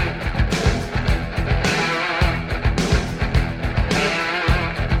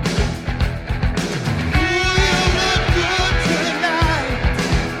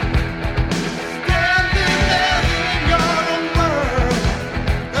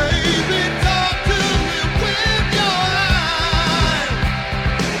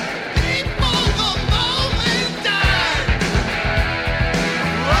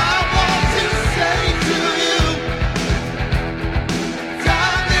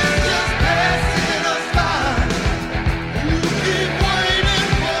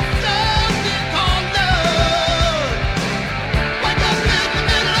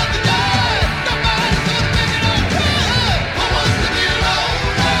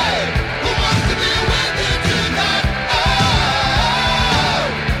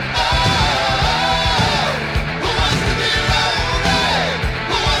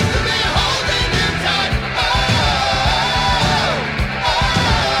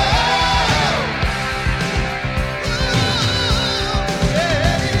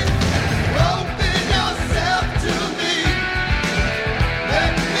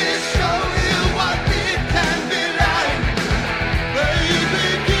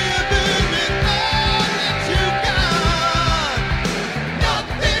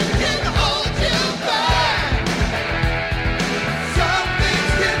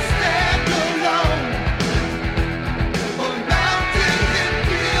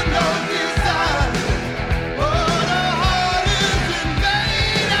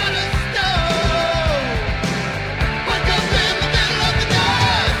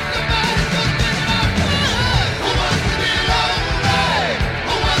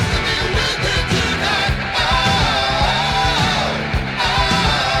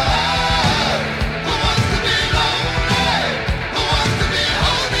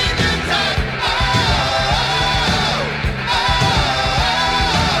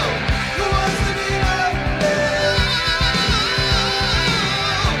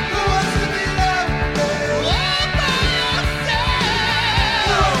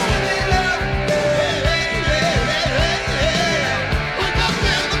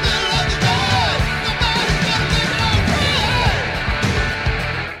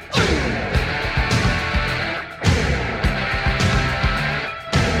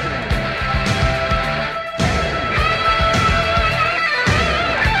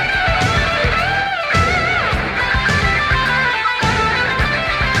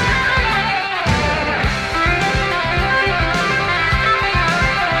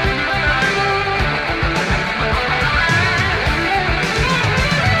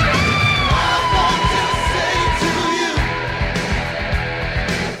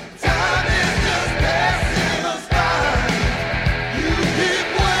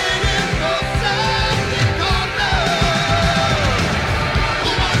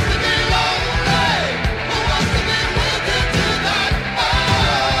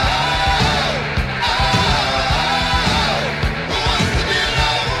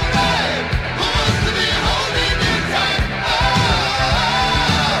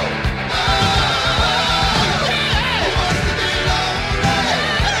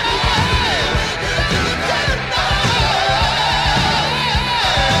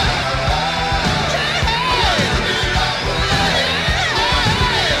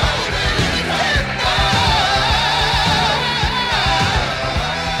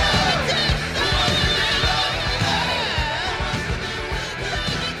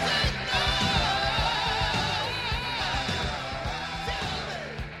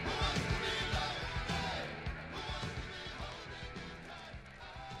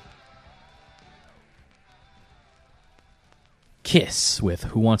 Kiss with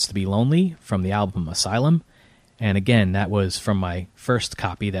Who Wants to Be Lonely from the album Asylum. And again, that was from my first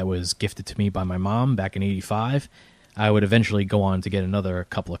copy that was gifted to me by my mom back in '85. I would eventually go on to get another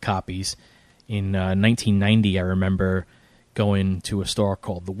couple of copies. In 1990, I remember going to a store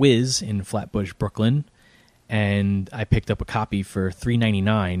called The Wiz in Flatbush, Brooklyn, and I picked up a copy for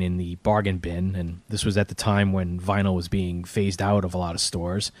 $3.99 in the bargain bin, and this was at the time when vinyl was being phased out of a lot of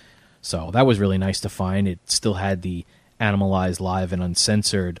stores, so that was really nice to find. It still had the Animalized Live and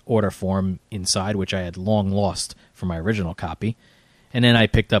Uncensored order form inside, which I had long lost from my original copy, and then I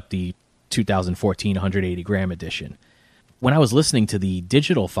picked up the 2014 180-gram edition. When I was listening to the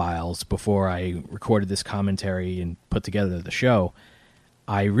digital files before I recorded this commentary and put together the show,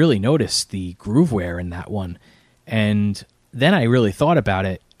 I really noticed the groove wear in that one. And then I really thought about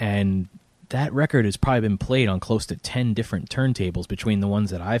it, and that record has probably been played on close to 10 different turntables between the ones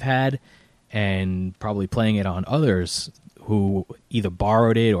that I've had and probably playing it on others who either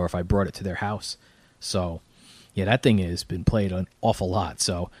borrowed it or if I brought it to their house. So, yeah, that thing has been played an awful lot.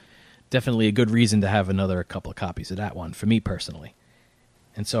 So, definitely a good reason to have another couple of copies of that one for me personally.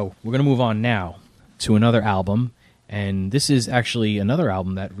 And so, we're going to move on now to another album. And this is actually another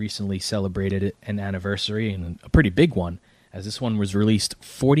album that recently celebrated an anniversary, and a pretty big one, as this one was released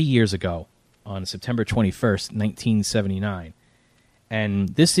 40 years ago on September 21st, 1979. And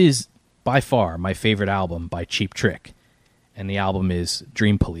this is by far my favorite album by Cheap Trick. And the album is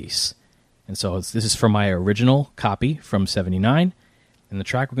Dream Police. And so this is from my original copy from 79. And the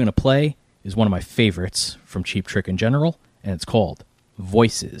track we're going to play is one of my favorites from Cheap Trick in general, and it's called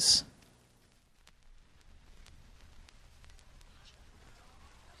Voices.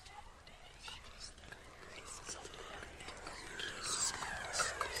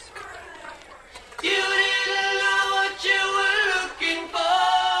 You didn't know what you were looking for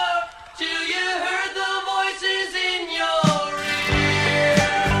till you heard the voices in your ear.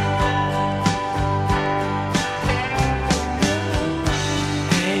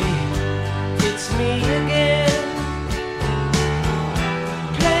 Hey, it's me again,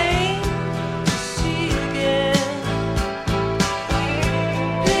 plain to see again.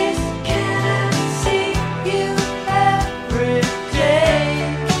 Please can I see you every day?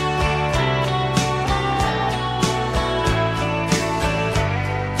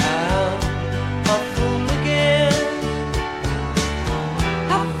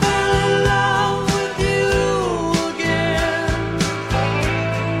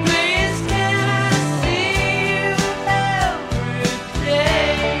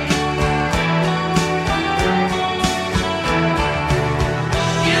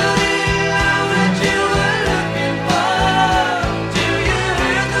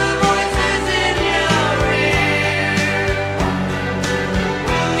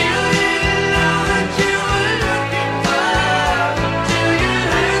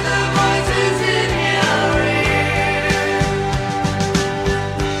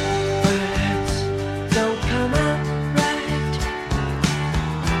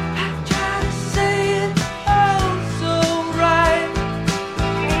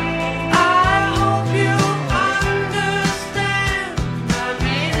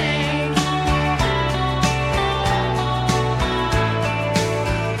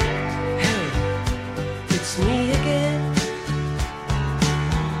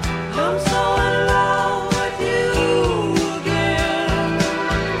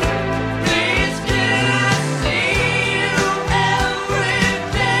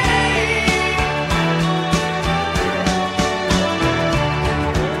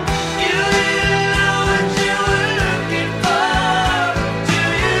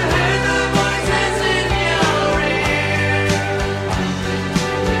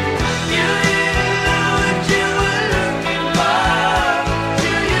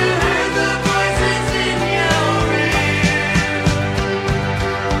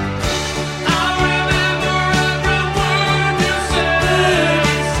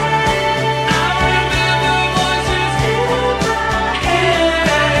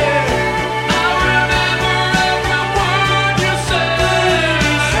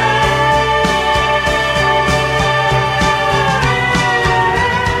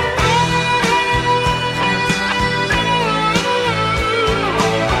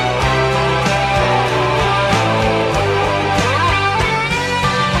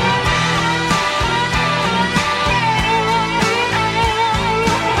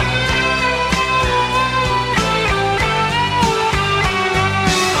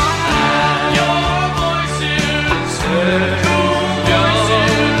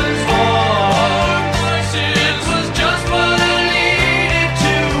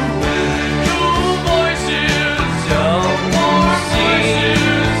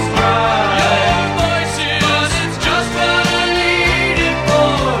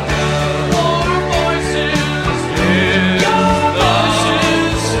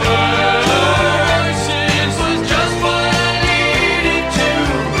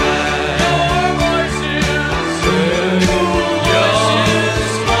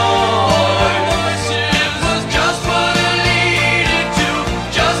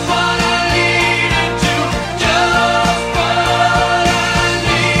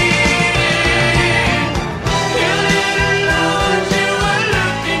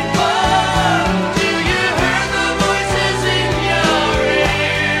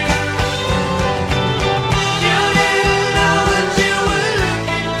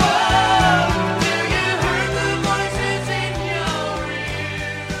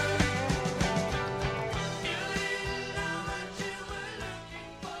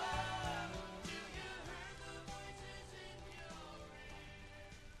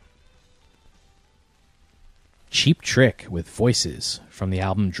 Cheap Trick with Voices from the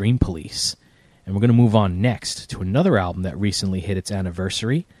album Dream Police. And we're going to move on next to another album that recently hit its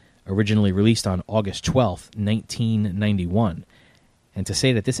anniversary, originally released on August 12th, 1991. And to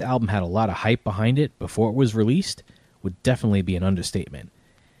say that this album had a lot of hype behind it before it was released would definitely be an understatement.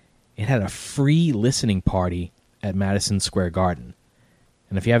 It had a free listening party at Madison Square Garden.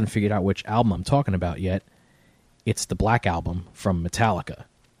 And if you haven't figured out which album I'm talking about yet, it's the Black Album from Metallica.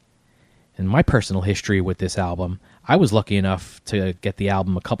 And my personal history with this album, I was lucky enough to get the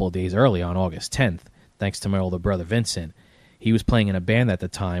album a couple of days early on August 10th, thanks to my older brother Vincent. He was playing in a band at the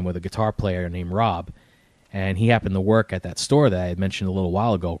time with a guitar player named Rob, and he happened to work at that store that I had mentioned a little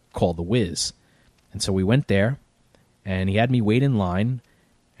while ago called The Wiz. And so we went there, and he had me wait in line,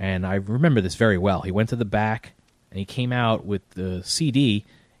 and I remember this very well. He went to the back, and he came out with the CD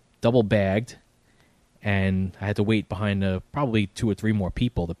double bagged, and I had to wait behind probably 2 or 3 more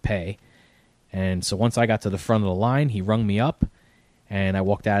people to pay. And so once I got to the front of the line, he rung me up, and I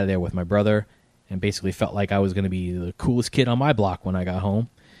walked out of there with my brother and basically felt like I was going to be the coolest kid on my block when I got home.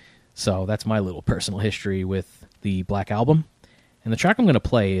 So that's my little personal history with the Black Album. And the track I'm going to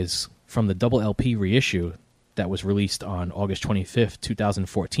play is from the double LP reissue that was released on August 25th,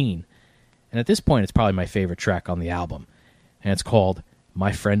 2014. And at this point, it's probably my favorite track on the album. And it's called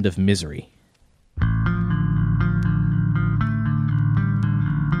My Friend of Misery.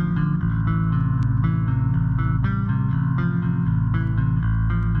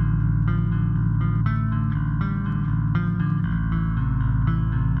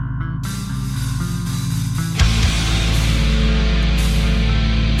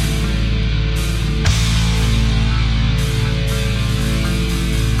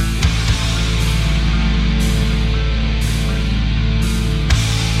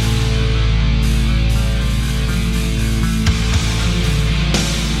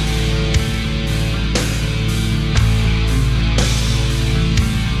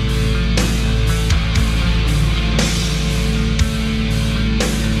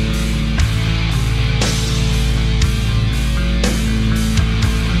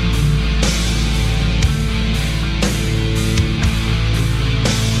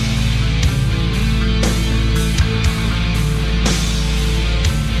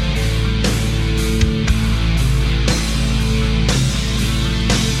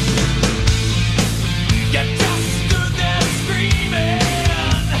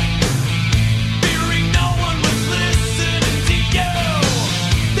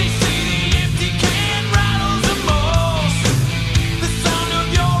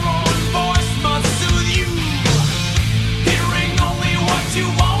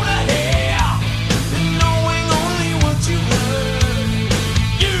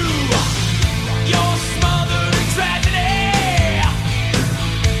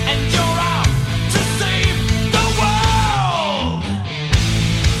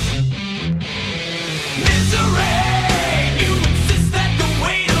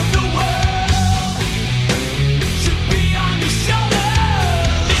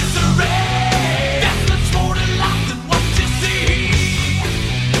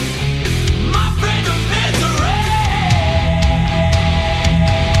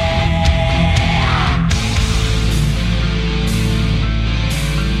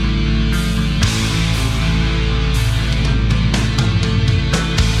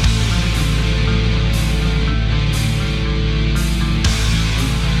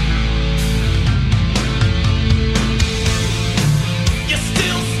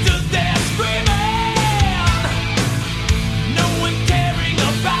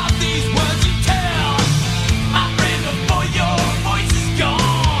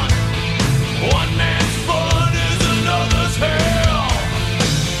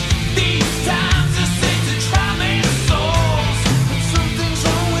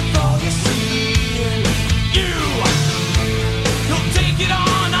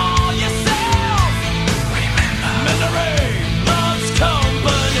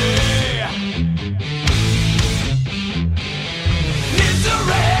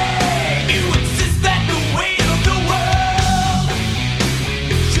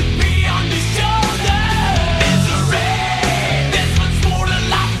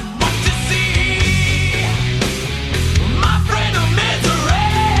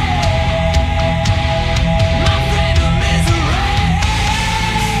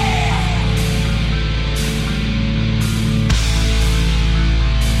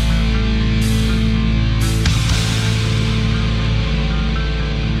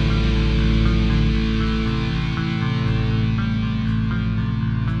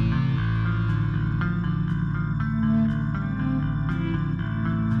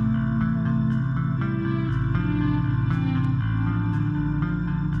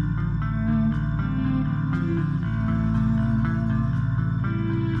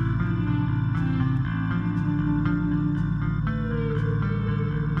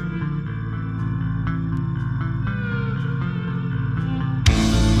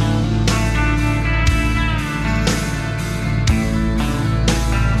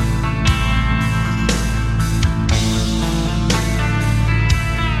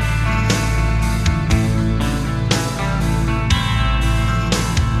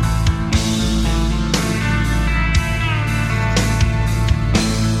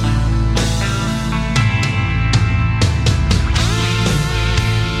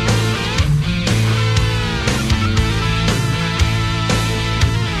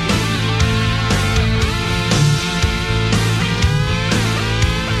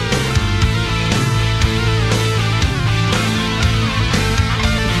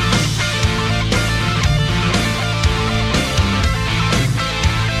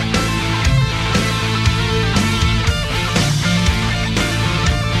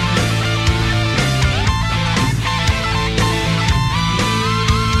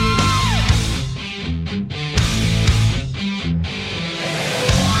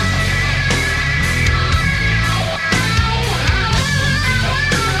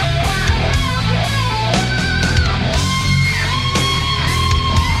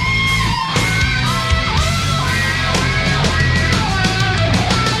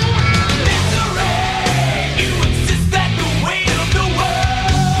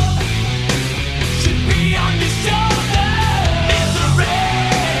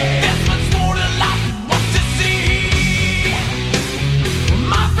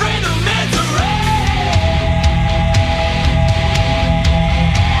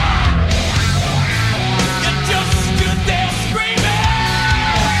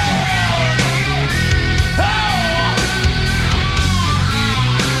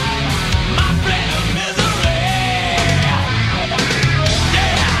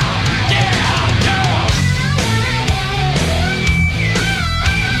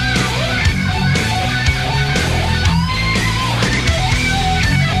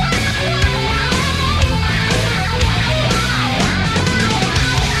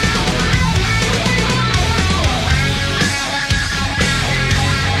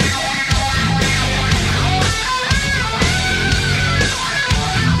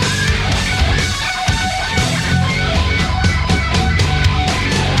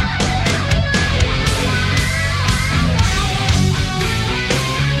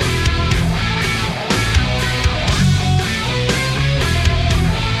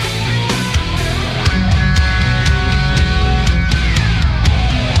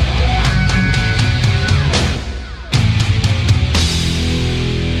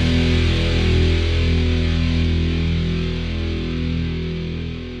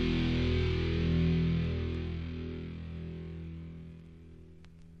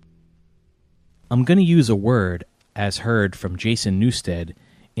 I'm going to use a word as heard from Jason Newsted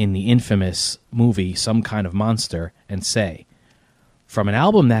in the infamous movie Some Kind of Monster and say, from an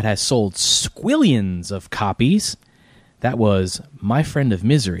album that has sold squillions of copies, that was My Friend of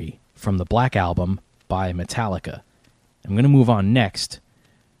Misery from the Black Album by Metallica. I'm going to move on next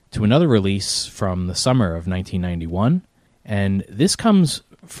to another release from the summer of 1991, and this comes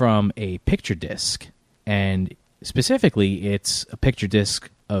from a picture disc, and specifically it's a picture disc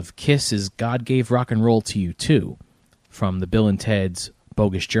of Kiss's God Gave Rock and Roll to You Too from the Bill and Ted's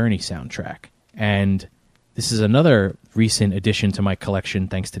Bogus Journey soundtrack. And this is another recent addition to my collection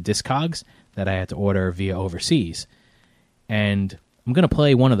thanks to Discogs that I had to order via overseas. And I'm going to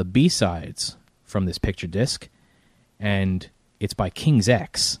play one of the B-sides from this picture disc, and it's by King's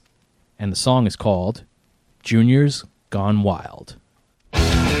X, and the song is called Junior's Gone Wild.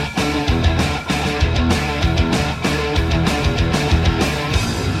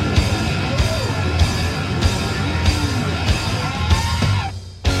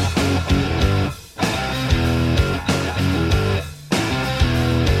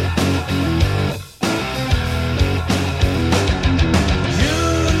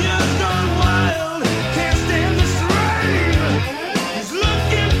 Junior's gone wild, can't stand the strain. He's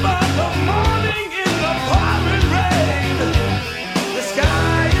looking for the morning in the pouring rain. The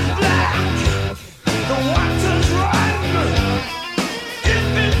sky is black, the water's run. If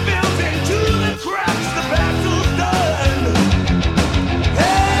it fills into the cracks, the battle's done.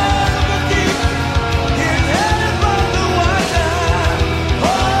 Head of the deep, his head above the water.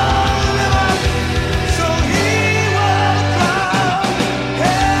 Hold him up, so he will drown.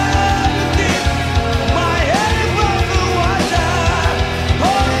 Head of the deep, my head above the water.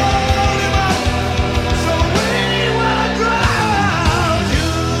 Hold him up, so we will drown.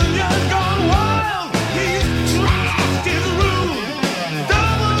 Junior's gone wild, he's trashed his room.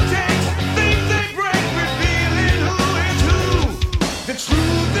 Double takes, things they break, revealing who is who. The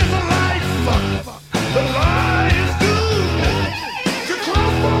truth is a life, the lie is doomed to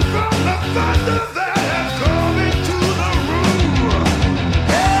crumble from the thunder that has come into the room.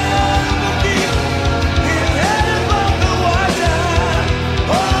 Head of the deep, his head above the water.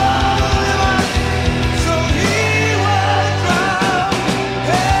 Hold him up, so he will drown.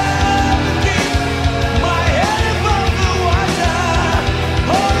 Head of the deep, my head above the water.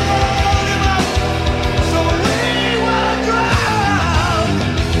 Hold him up, so we will drown.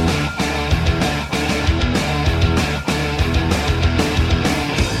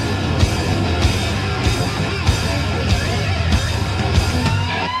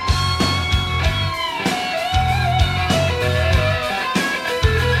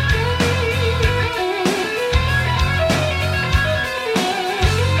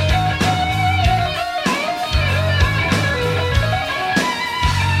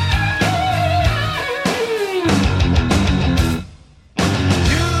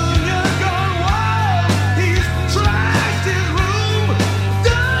 Junior's gone wild, he's trashed his room.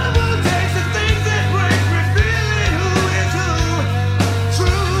 Double takes the things that break, revealing who is who.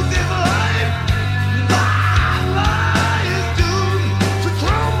 Truth is life, lie is doomed to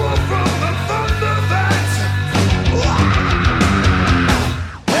crumble from the thunder that's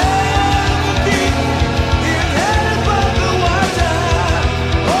head of the deep, his head above the water.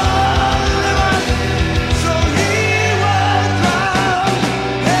 Hold him up, so he will drown.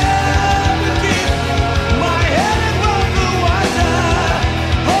 Head of the deep, my head above the water.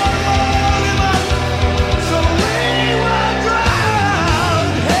 Hold him up, so we will drown.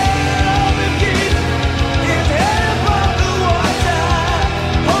 Head of the deep, his head above the water.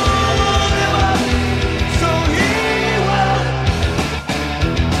 Hold him up, so he will.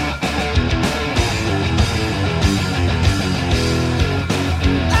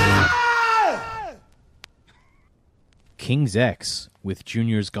 King's X with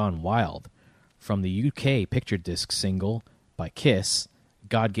Junior's Gone Wild from the UK picture disc single by Kiss,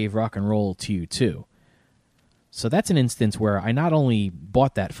 God Gave Rock and Roll to You Too. So that's an instance where I not only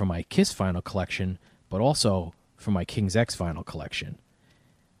bought that for my Kiss vinyl collection, but also for my King's X vinyl collection.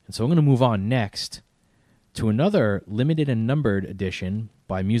 And so I'm going to move on next to another limited and numbered edition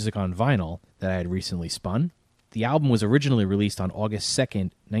by Music on Vinyl that I had recently spun. The album was originally released on August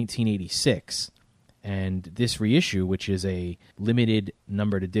 2nd, 1986, and this reissue, which is a limited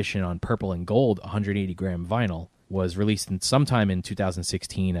numbered edition on purple and gold 180-gram vinyl, was released sometime in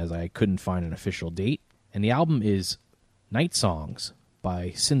 2016 as I couldn't find an official date. And the album is Night Songs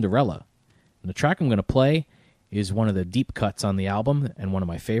by Cinderella. And the track I'm going to play is one of the deep cuts on the album and one of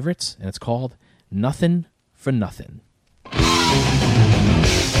my favorites, and it's called Nothing for Nothing.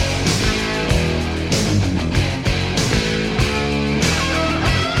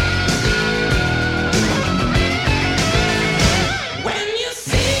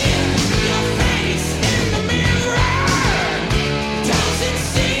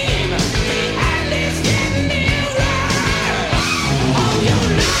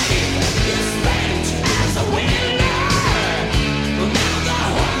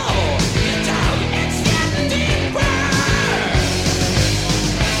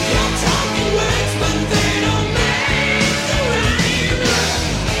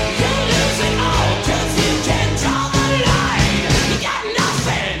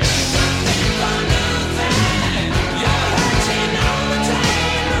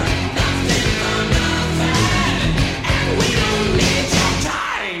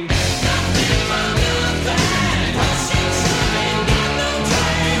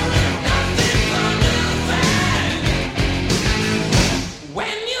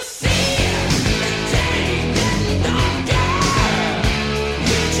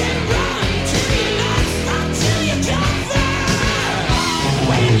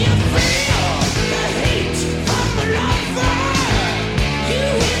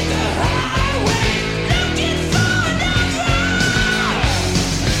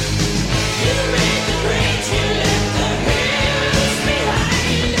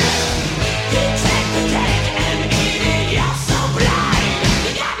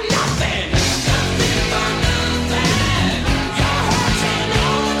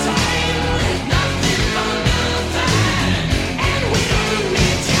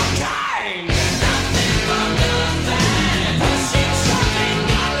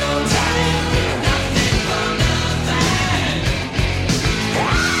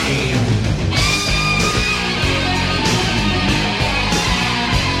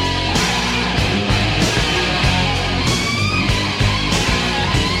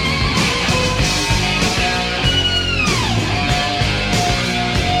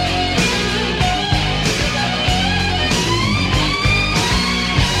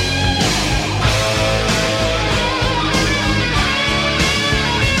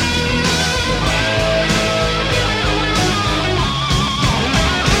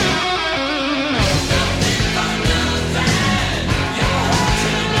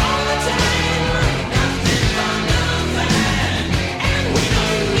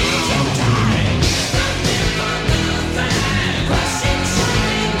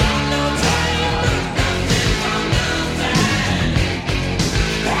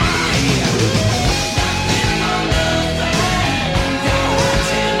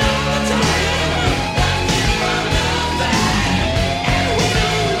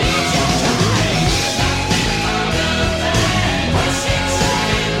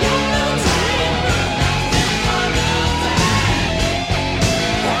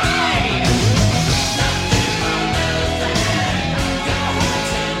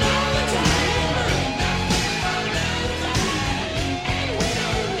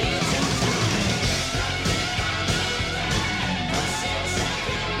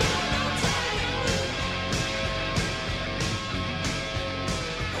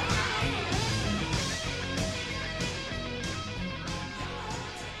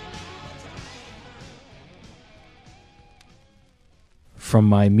 from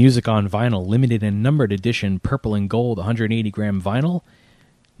my Music on Vinyl limited and numbered edition purple and gold 180-gram vinyl,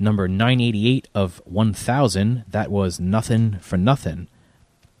 number 988 of 1000, that was Nothing for Nothing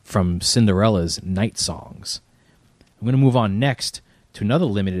from Cinderella's Night Songs. I'm going to move on next to another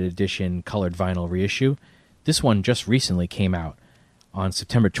limited edition colored vinyl reissue. This one just recently came out on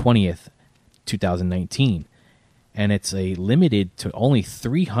September 20th, 2019, and it's a limited to only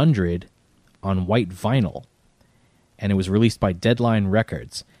 300 on white vinyl, and it was released by Deadline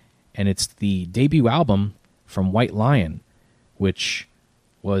Records, and it's the debut album from White Lion, which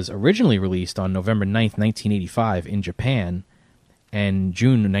was originally released on November 9th, 1985 in Japan, and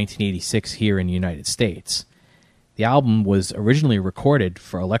June of 1986 here in the United States. The album was originally recorded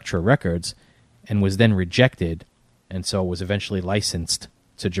for Elektra Records and was then rejected, and so was eventually licensed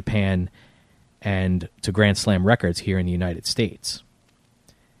to Japan and to Grand Slam Records here in the United States.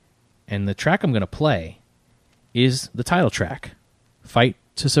 And the track I'm going to play is the title track, Fight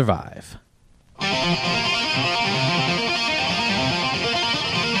to Survive.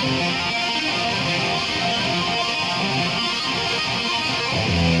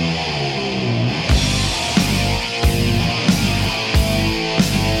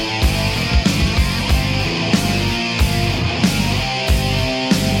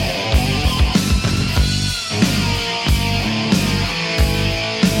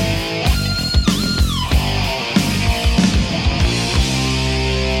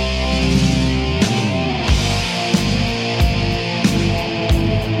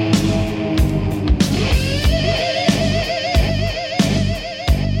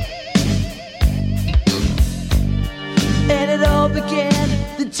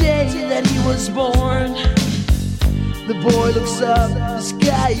 Born. The boy looks up, the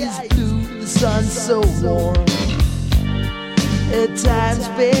sky is blue, the sun's so warm. At times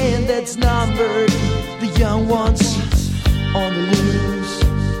pain that's numbered, the young ones on the loose.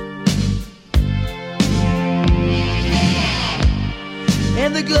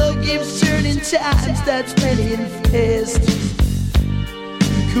 And the globe keeps turning times that's many and fast,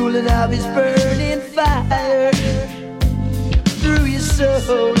 cooling up his burning fire through your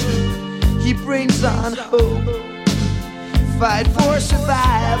soul. He brings on hope, fight for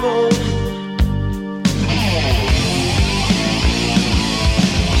survival.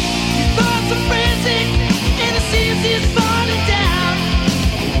 His thoughts are frantic, and it seems he's falling down.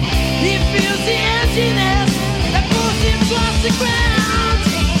 He feels the emptiness that pulls him towards the ground.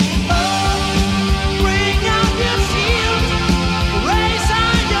 Oh, bring out your shield, raise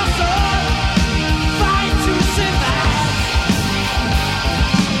on your sword, fight to survive.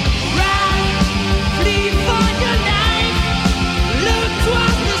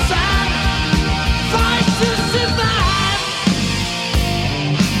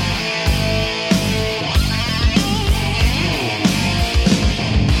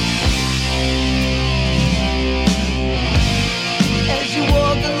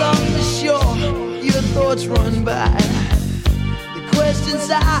 Thoughts run by. The questions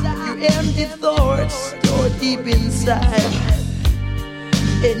are your empty thoughts stored deep inside,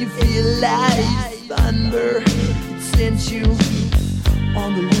 and you feel like thunder. It sends you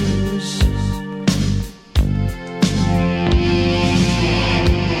on the loose.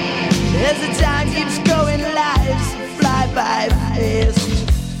 As the time keeps going, lives fly by fast.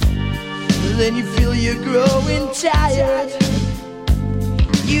 Then you feel you're growing tired.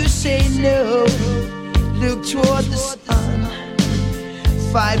 You say no. Look toward the sun,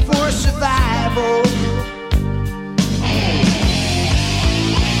 fight for survival.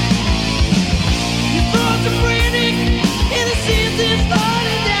 Your thoughts are frantic, and it seems it's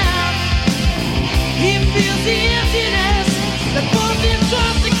falling down. He feels the emptiness that pulls him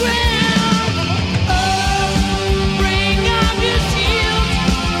towards the ground. Oh, bring up your shield,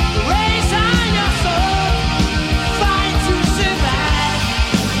 raise high your sword, fight to survive.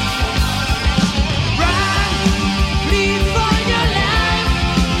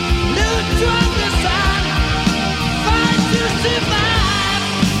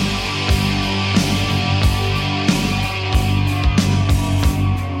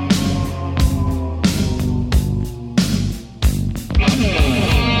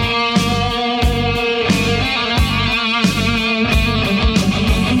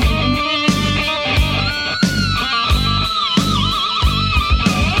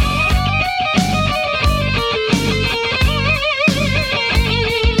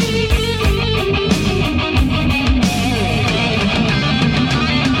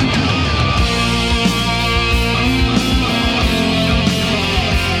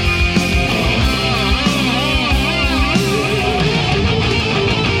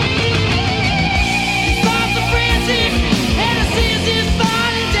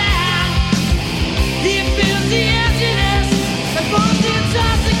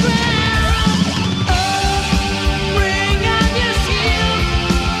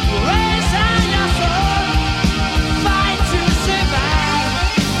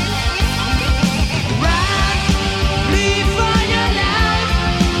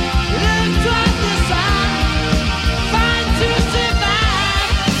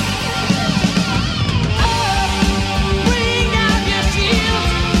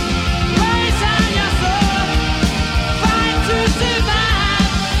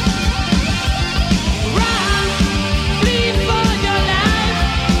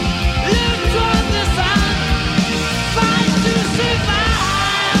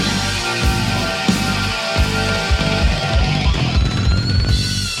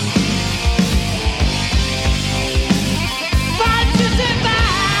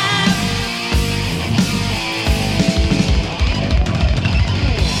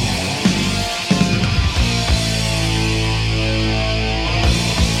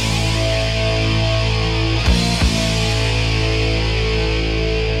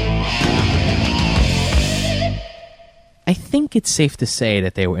 I think it's safe to say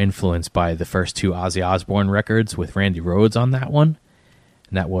that they were influenced by the first two Ozzy Osbourne records with Randy Rhoads on that one.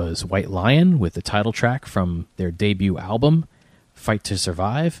 And that was White Lion with the title track from their debut album, Fight to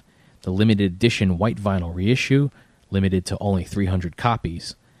Survive, the limited edition white vinyl reissue, limited to only 300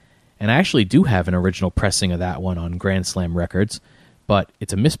 copies. And I actually do have an original pressing of that one on Grand Slam Records, but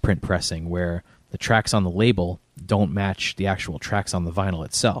it's a misprint pressing where the tracks on the label don't match the actual tracks on the vinyl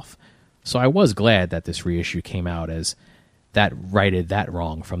itself. So I was glad that this reissue came out, as that righted that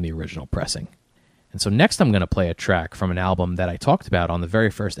wrong from the original pressing. And so next I'm going to play a track from an album that I talked about on the very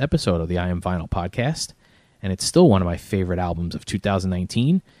first episode of the I Am Vinyl podcast, and it's still one of my favorite albums of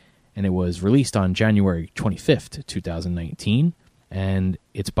 2019, and it was released on January 25th, 2019, and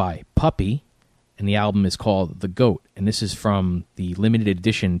it's by Puppy, and the album is called The Goat, and this is from the limited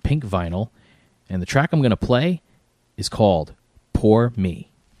edition pink vinyl, and the track I'm going to play is called Poor Me.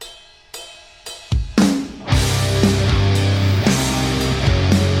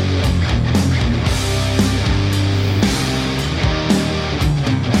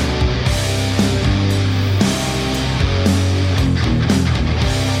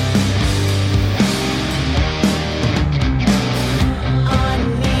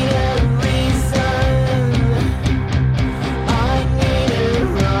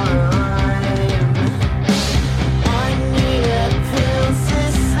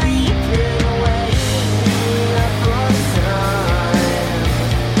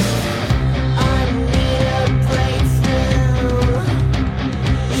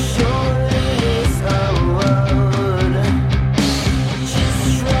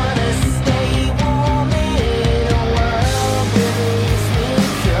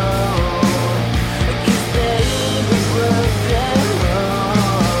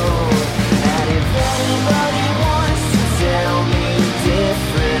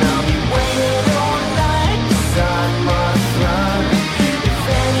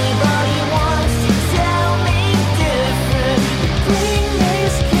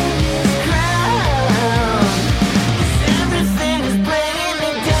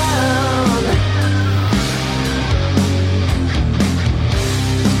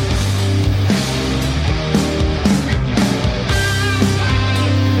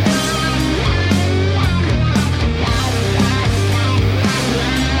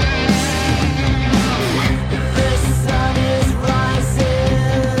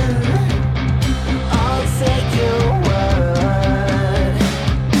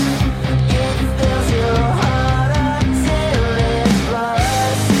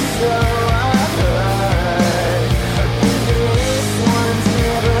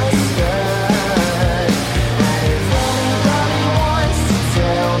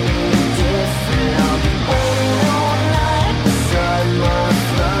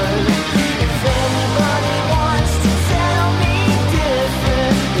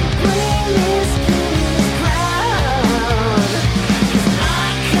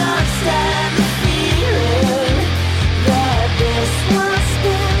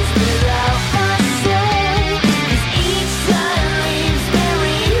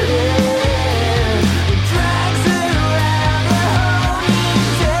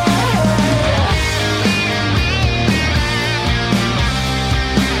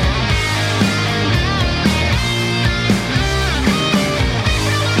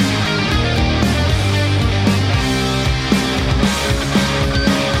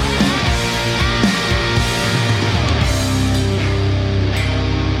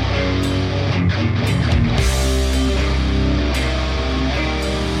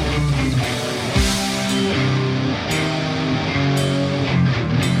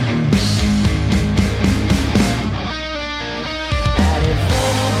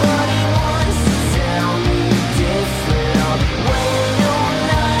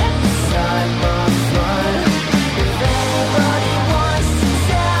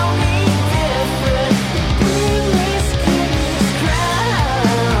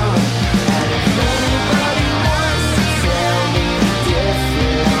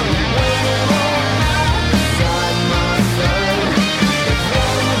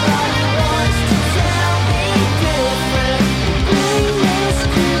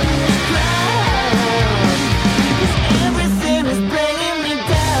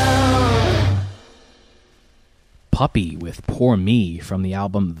 Puppy with Poor Me from the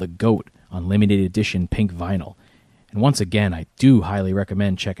album The Goat on limited edition pink vinyl. And once again, I do highly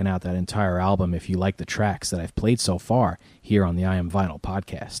recommend checking out that entire album if you like the tracks that I've played so far here on the I Am Vinyl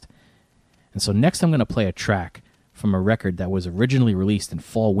podcast. And so next I'm going to play a track from a record that was originally released in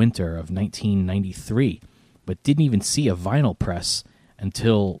fall-winter of 1993, but didn't even see a vinyl press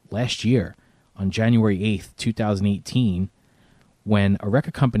until last year on January 8th, 2018, when a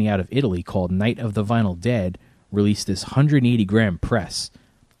record company out of Italy called Night of the Vinyl Dead released this 180-gram press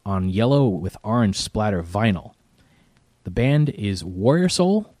on yellow with orange splatter vinyl. The band is Warrior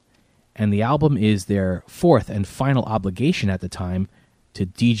Soul, and the album is their fourth and final obligation at the time to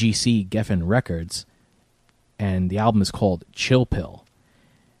DGC Geffen Records, and the album is called Chill Pill.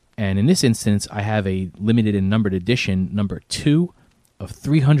 And in this instance, I have a limited and numbered edition, number 2 of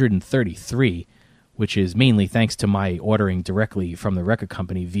 333, which is mainly thanks to my ordering directly from the record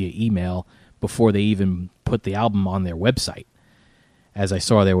company via email before they even put the album on their website. As I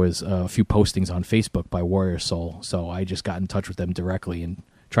saw, there was a few postings on Facebook by Warrior Soul, so I just got in touch with them directly and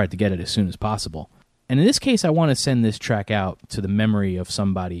tried to get it as soon as possible. And in this case, I want to send this track out to the memory of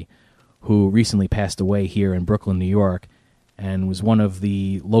somebody who recently passed away here in Brooklyn, New York, and was one of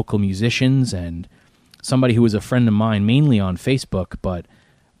the local musicians and somebody who was a friend of mine, mainly on Facebook, but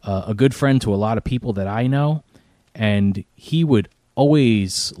a good friend to a lot of people that I know, and he would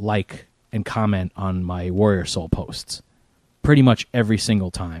always like and comment on my Warrior Soul posts, pretty much every single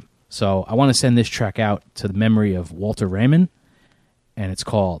time. So I want to send this track out to the memory of Walter Raymond, and it's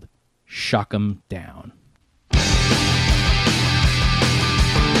called Shock 'Em Down.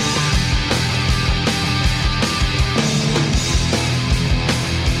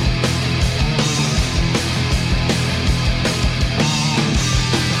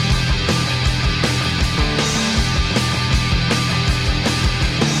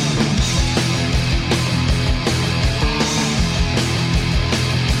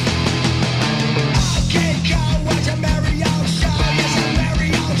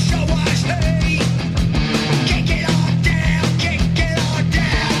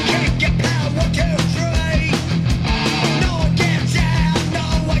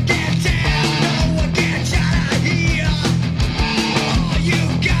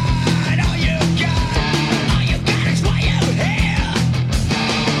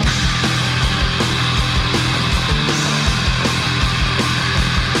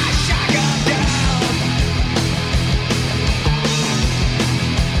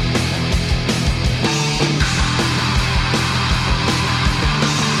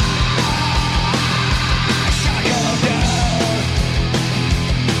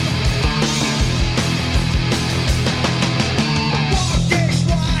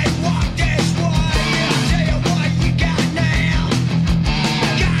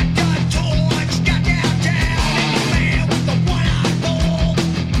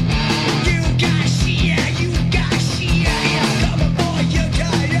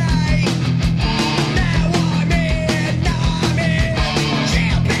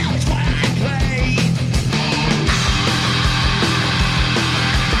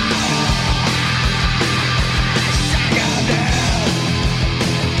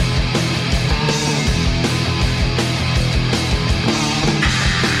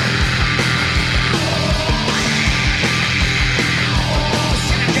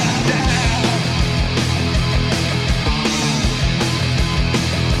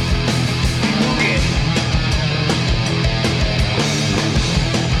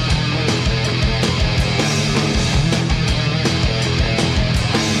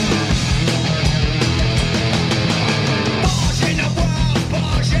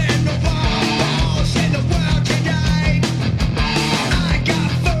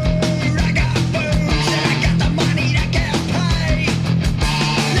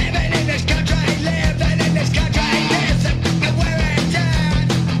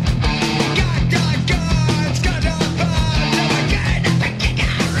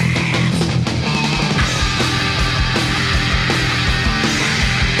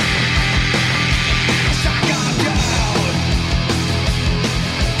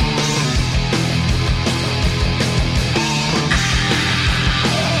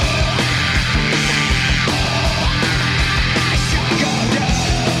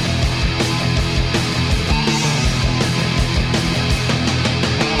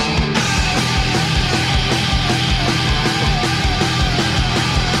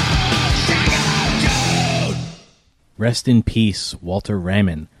 Rest in peace, Walter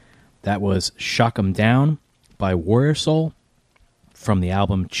Raymond. That was Shock 'Em Down by Warrior Soul from the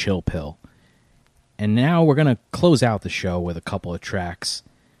album Chill Pill. And now we're going to close out the show with a couple of tracks,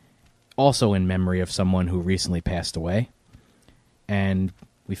 also in memory of someone who recently passed away. And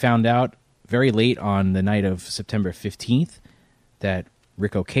we found out very late on the night of September 15th that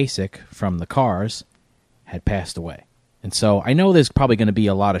Rick Ocasek from The Cars had passed away. And so I know there's probably going to be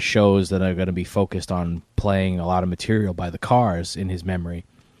a lot of shows that are going to be focused on playing a lot of material by The Cars in his memory.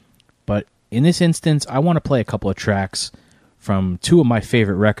 But in this instance, I want to play a couple of tracks from two of my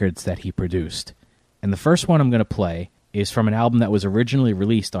favorite records that he produced. And the first one I'm going to play is from an album that was originally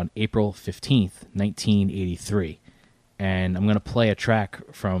released on April 15th, 1983. And I'm going to play a track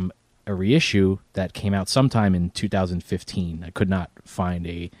from a reissue that came out sometime in 2015. I could not find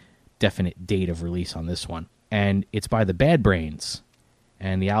a definite date of release on this one. And it's by the Bad Brains.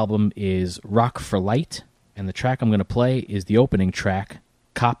 And the album is Rock for Light. And the track I'm going to play is the opening track,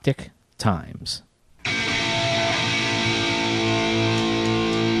 Coptic Times.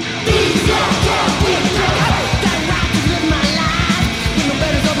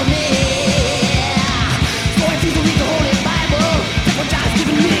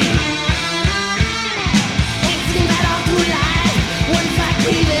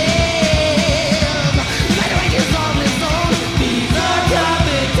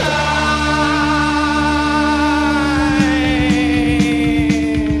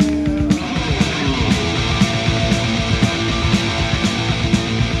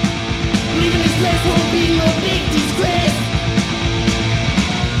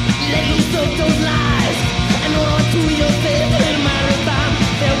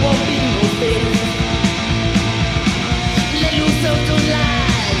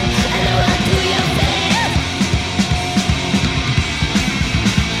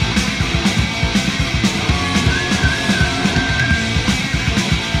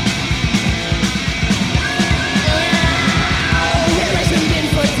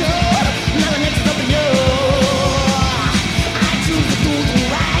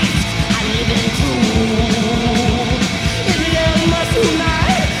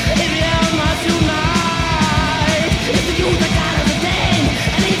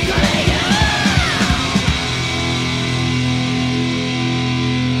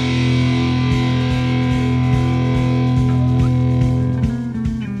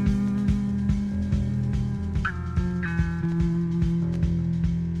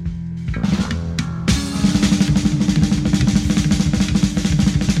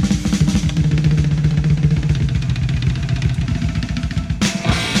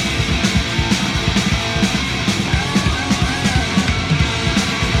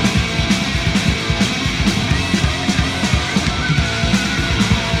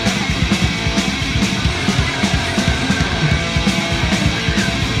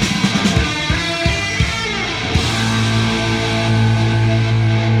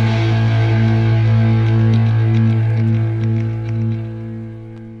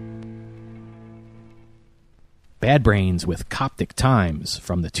 Bad Brains with Coptic Times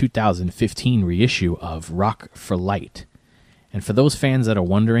from the 2015 reissue of Rock for Light. And for those fans that are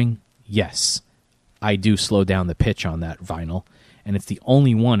wondering, yes, I do slow down the pitch on that vinyl, and it's the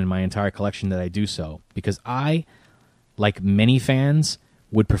only one in my entire collection that I do so, because I, like many fans,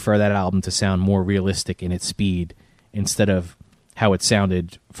 would prefer that album to sound more realistic in its speed instead of how it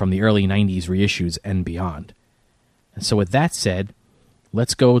sounded from the early 90s reissues and beyond. And so with that said,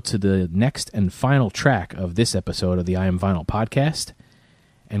 let's go to the next and final track of this episode of the I Am Vinyl podcast,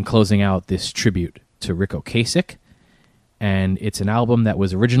 and closing out this tribute to Ric Ocasek. And it's an album that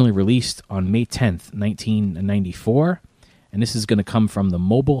was originally released on May 10th, 1994. And this is going to come from the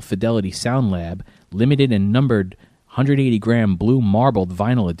Mobile Fidelity Sound Lab limited and numbered 180-gram blue marbled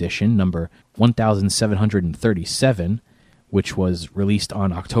vinyl edition, number 1737, which was released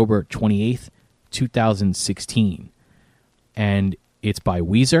on October 28th, 2016. And it's by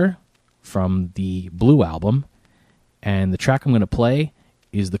Weezer from the Blue album, and the track I'm going to play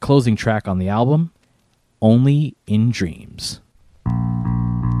is the closing track on the album, Only in Dreams.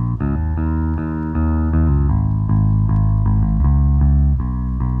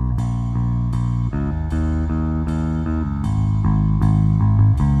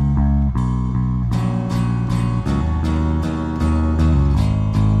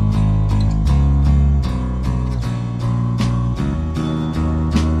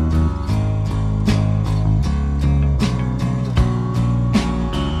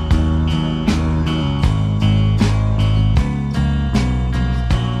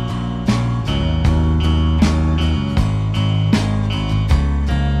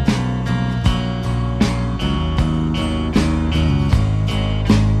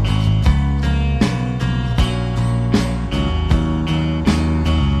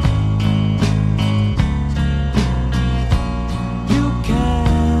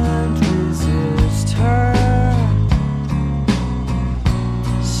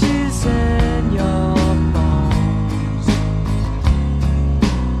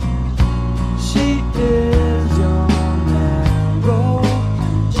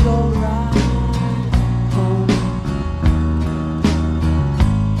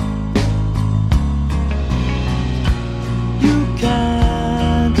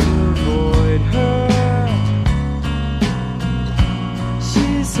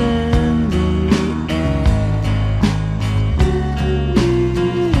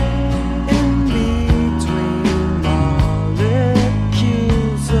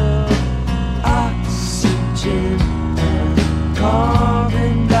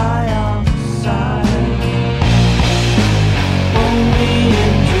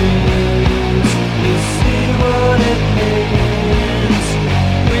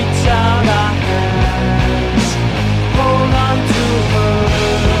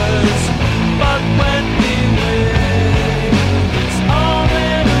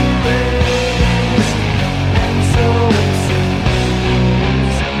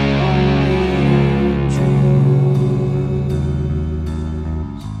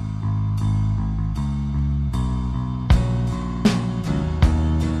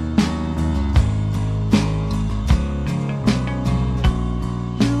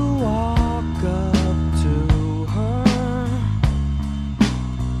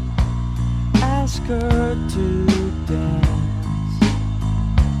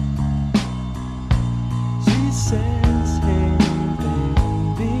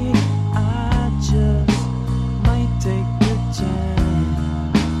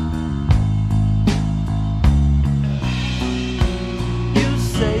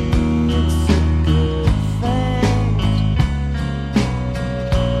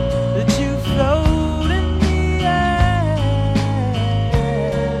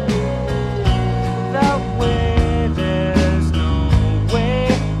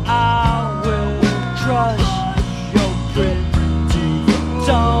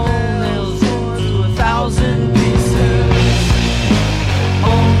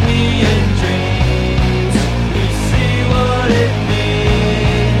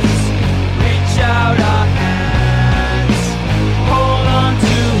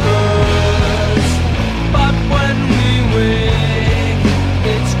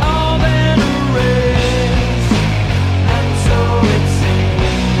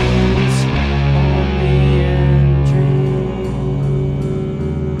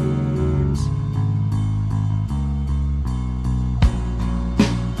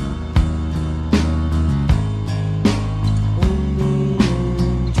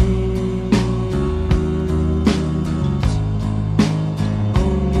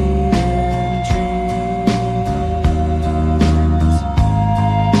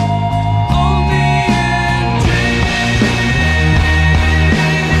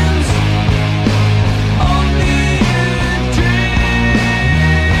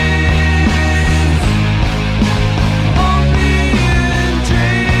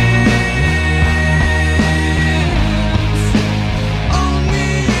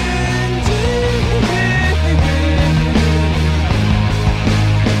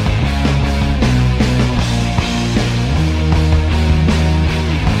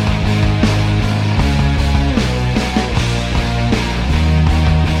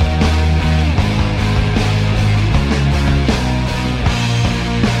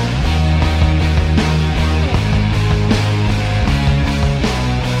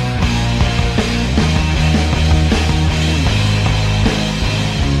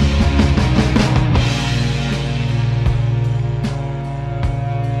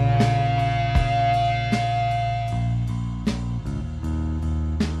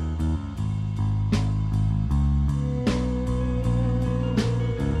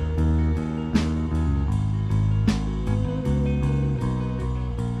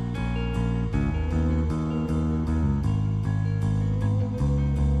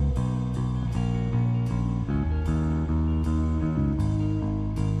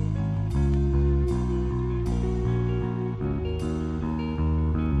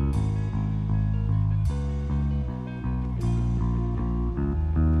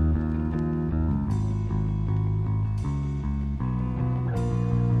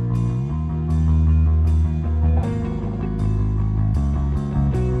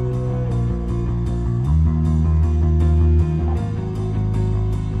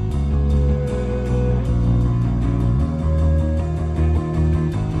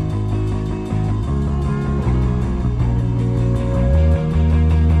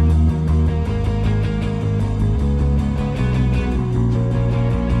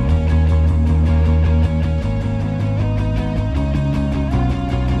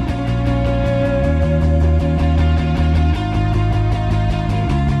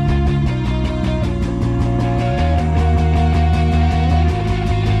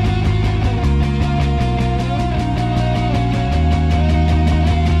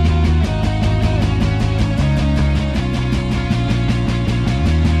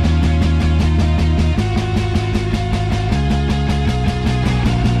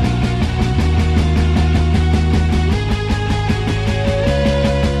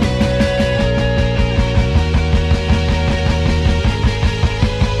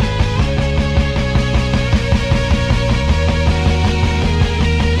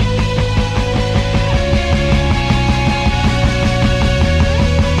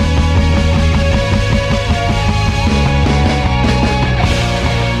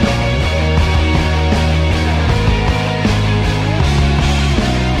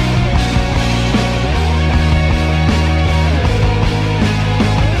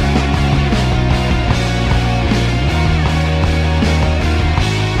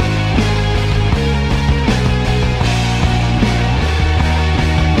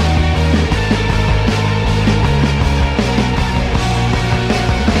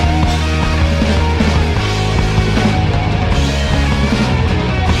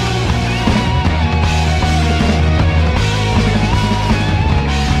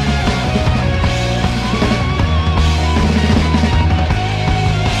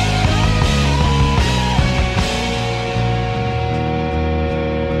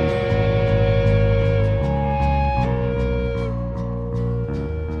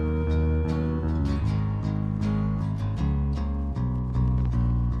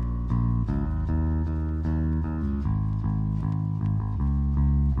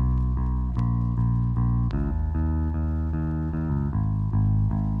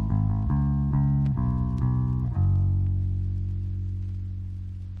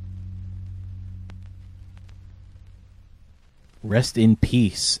 Rest in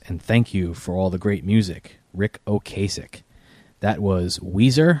peace, and thank you for all the great music, Rick Ocasek. That was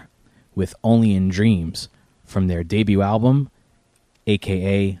Weezer with Only in Dreams from their debut album,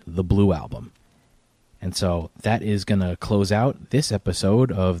 a.k.a. the Blue Album. And so that is going to close out this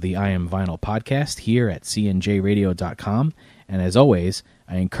episode of the I Am Vinyl podcast here at cnjradio.com. And as always,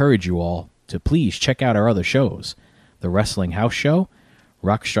 I encourage you all to please check out our other shows, The Wrestling House Show,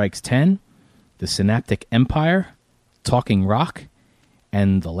 Rock Strikes 10, The Synaptic Empire, Talking Rock,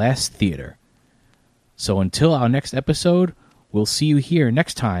 and The Last Theater. So until our next episode, we'll see you here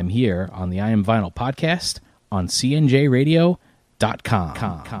next time here on the I Am Vinyl podcast on cnjradio.com.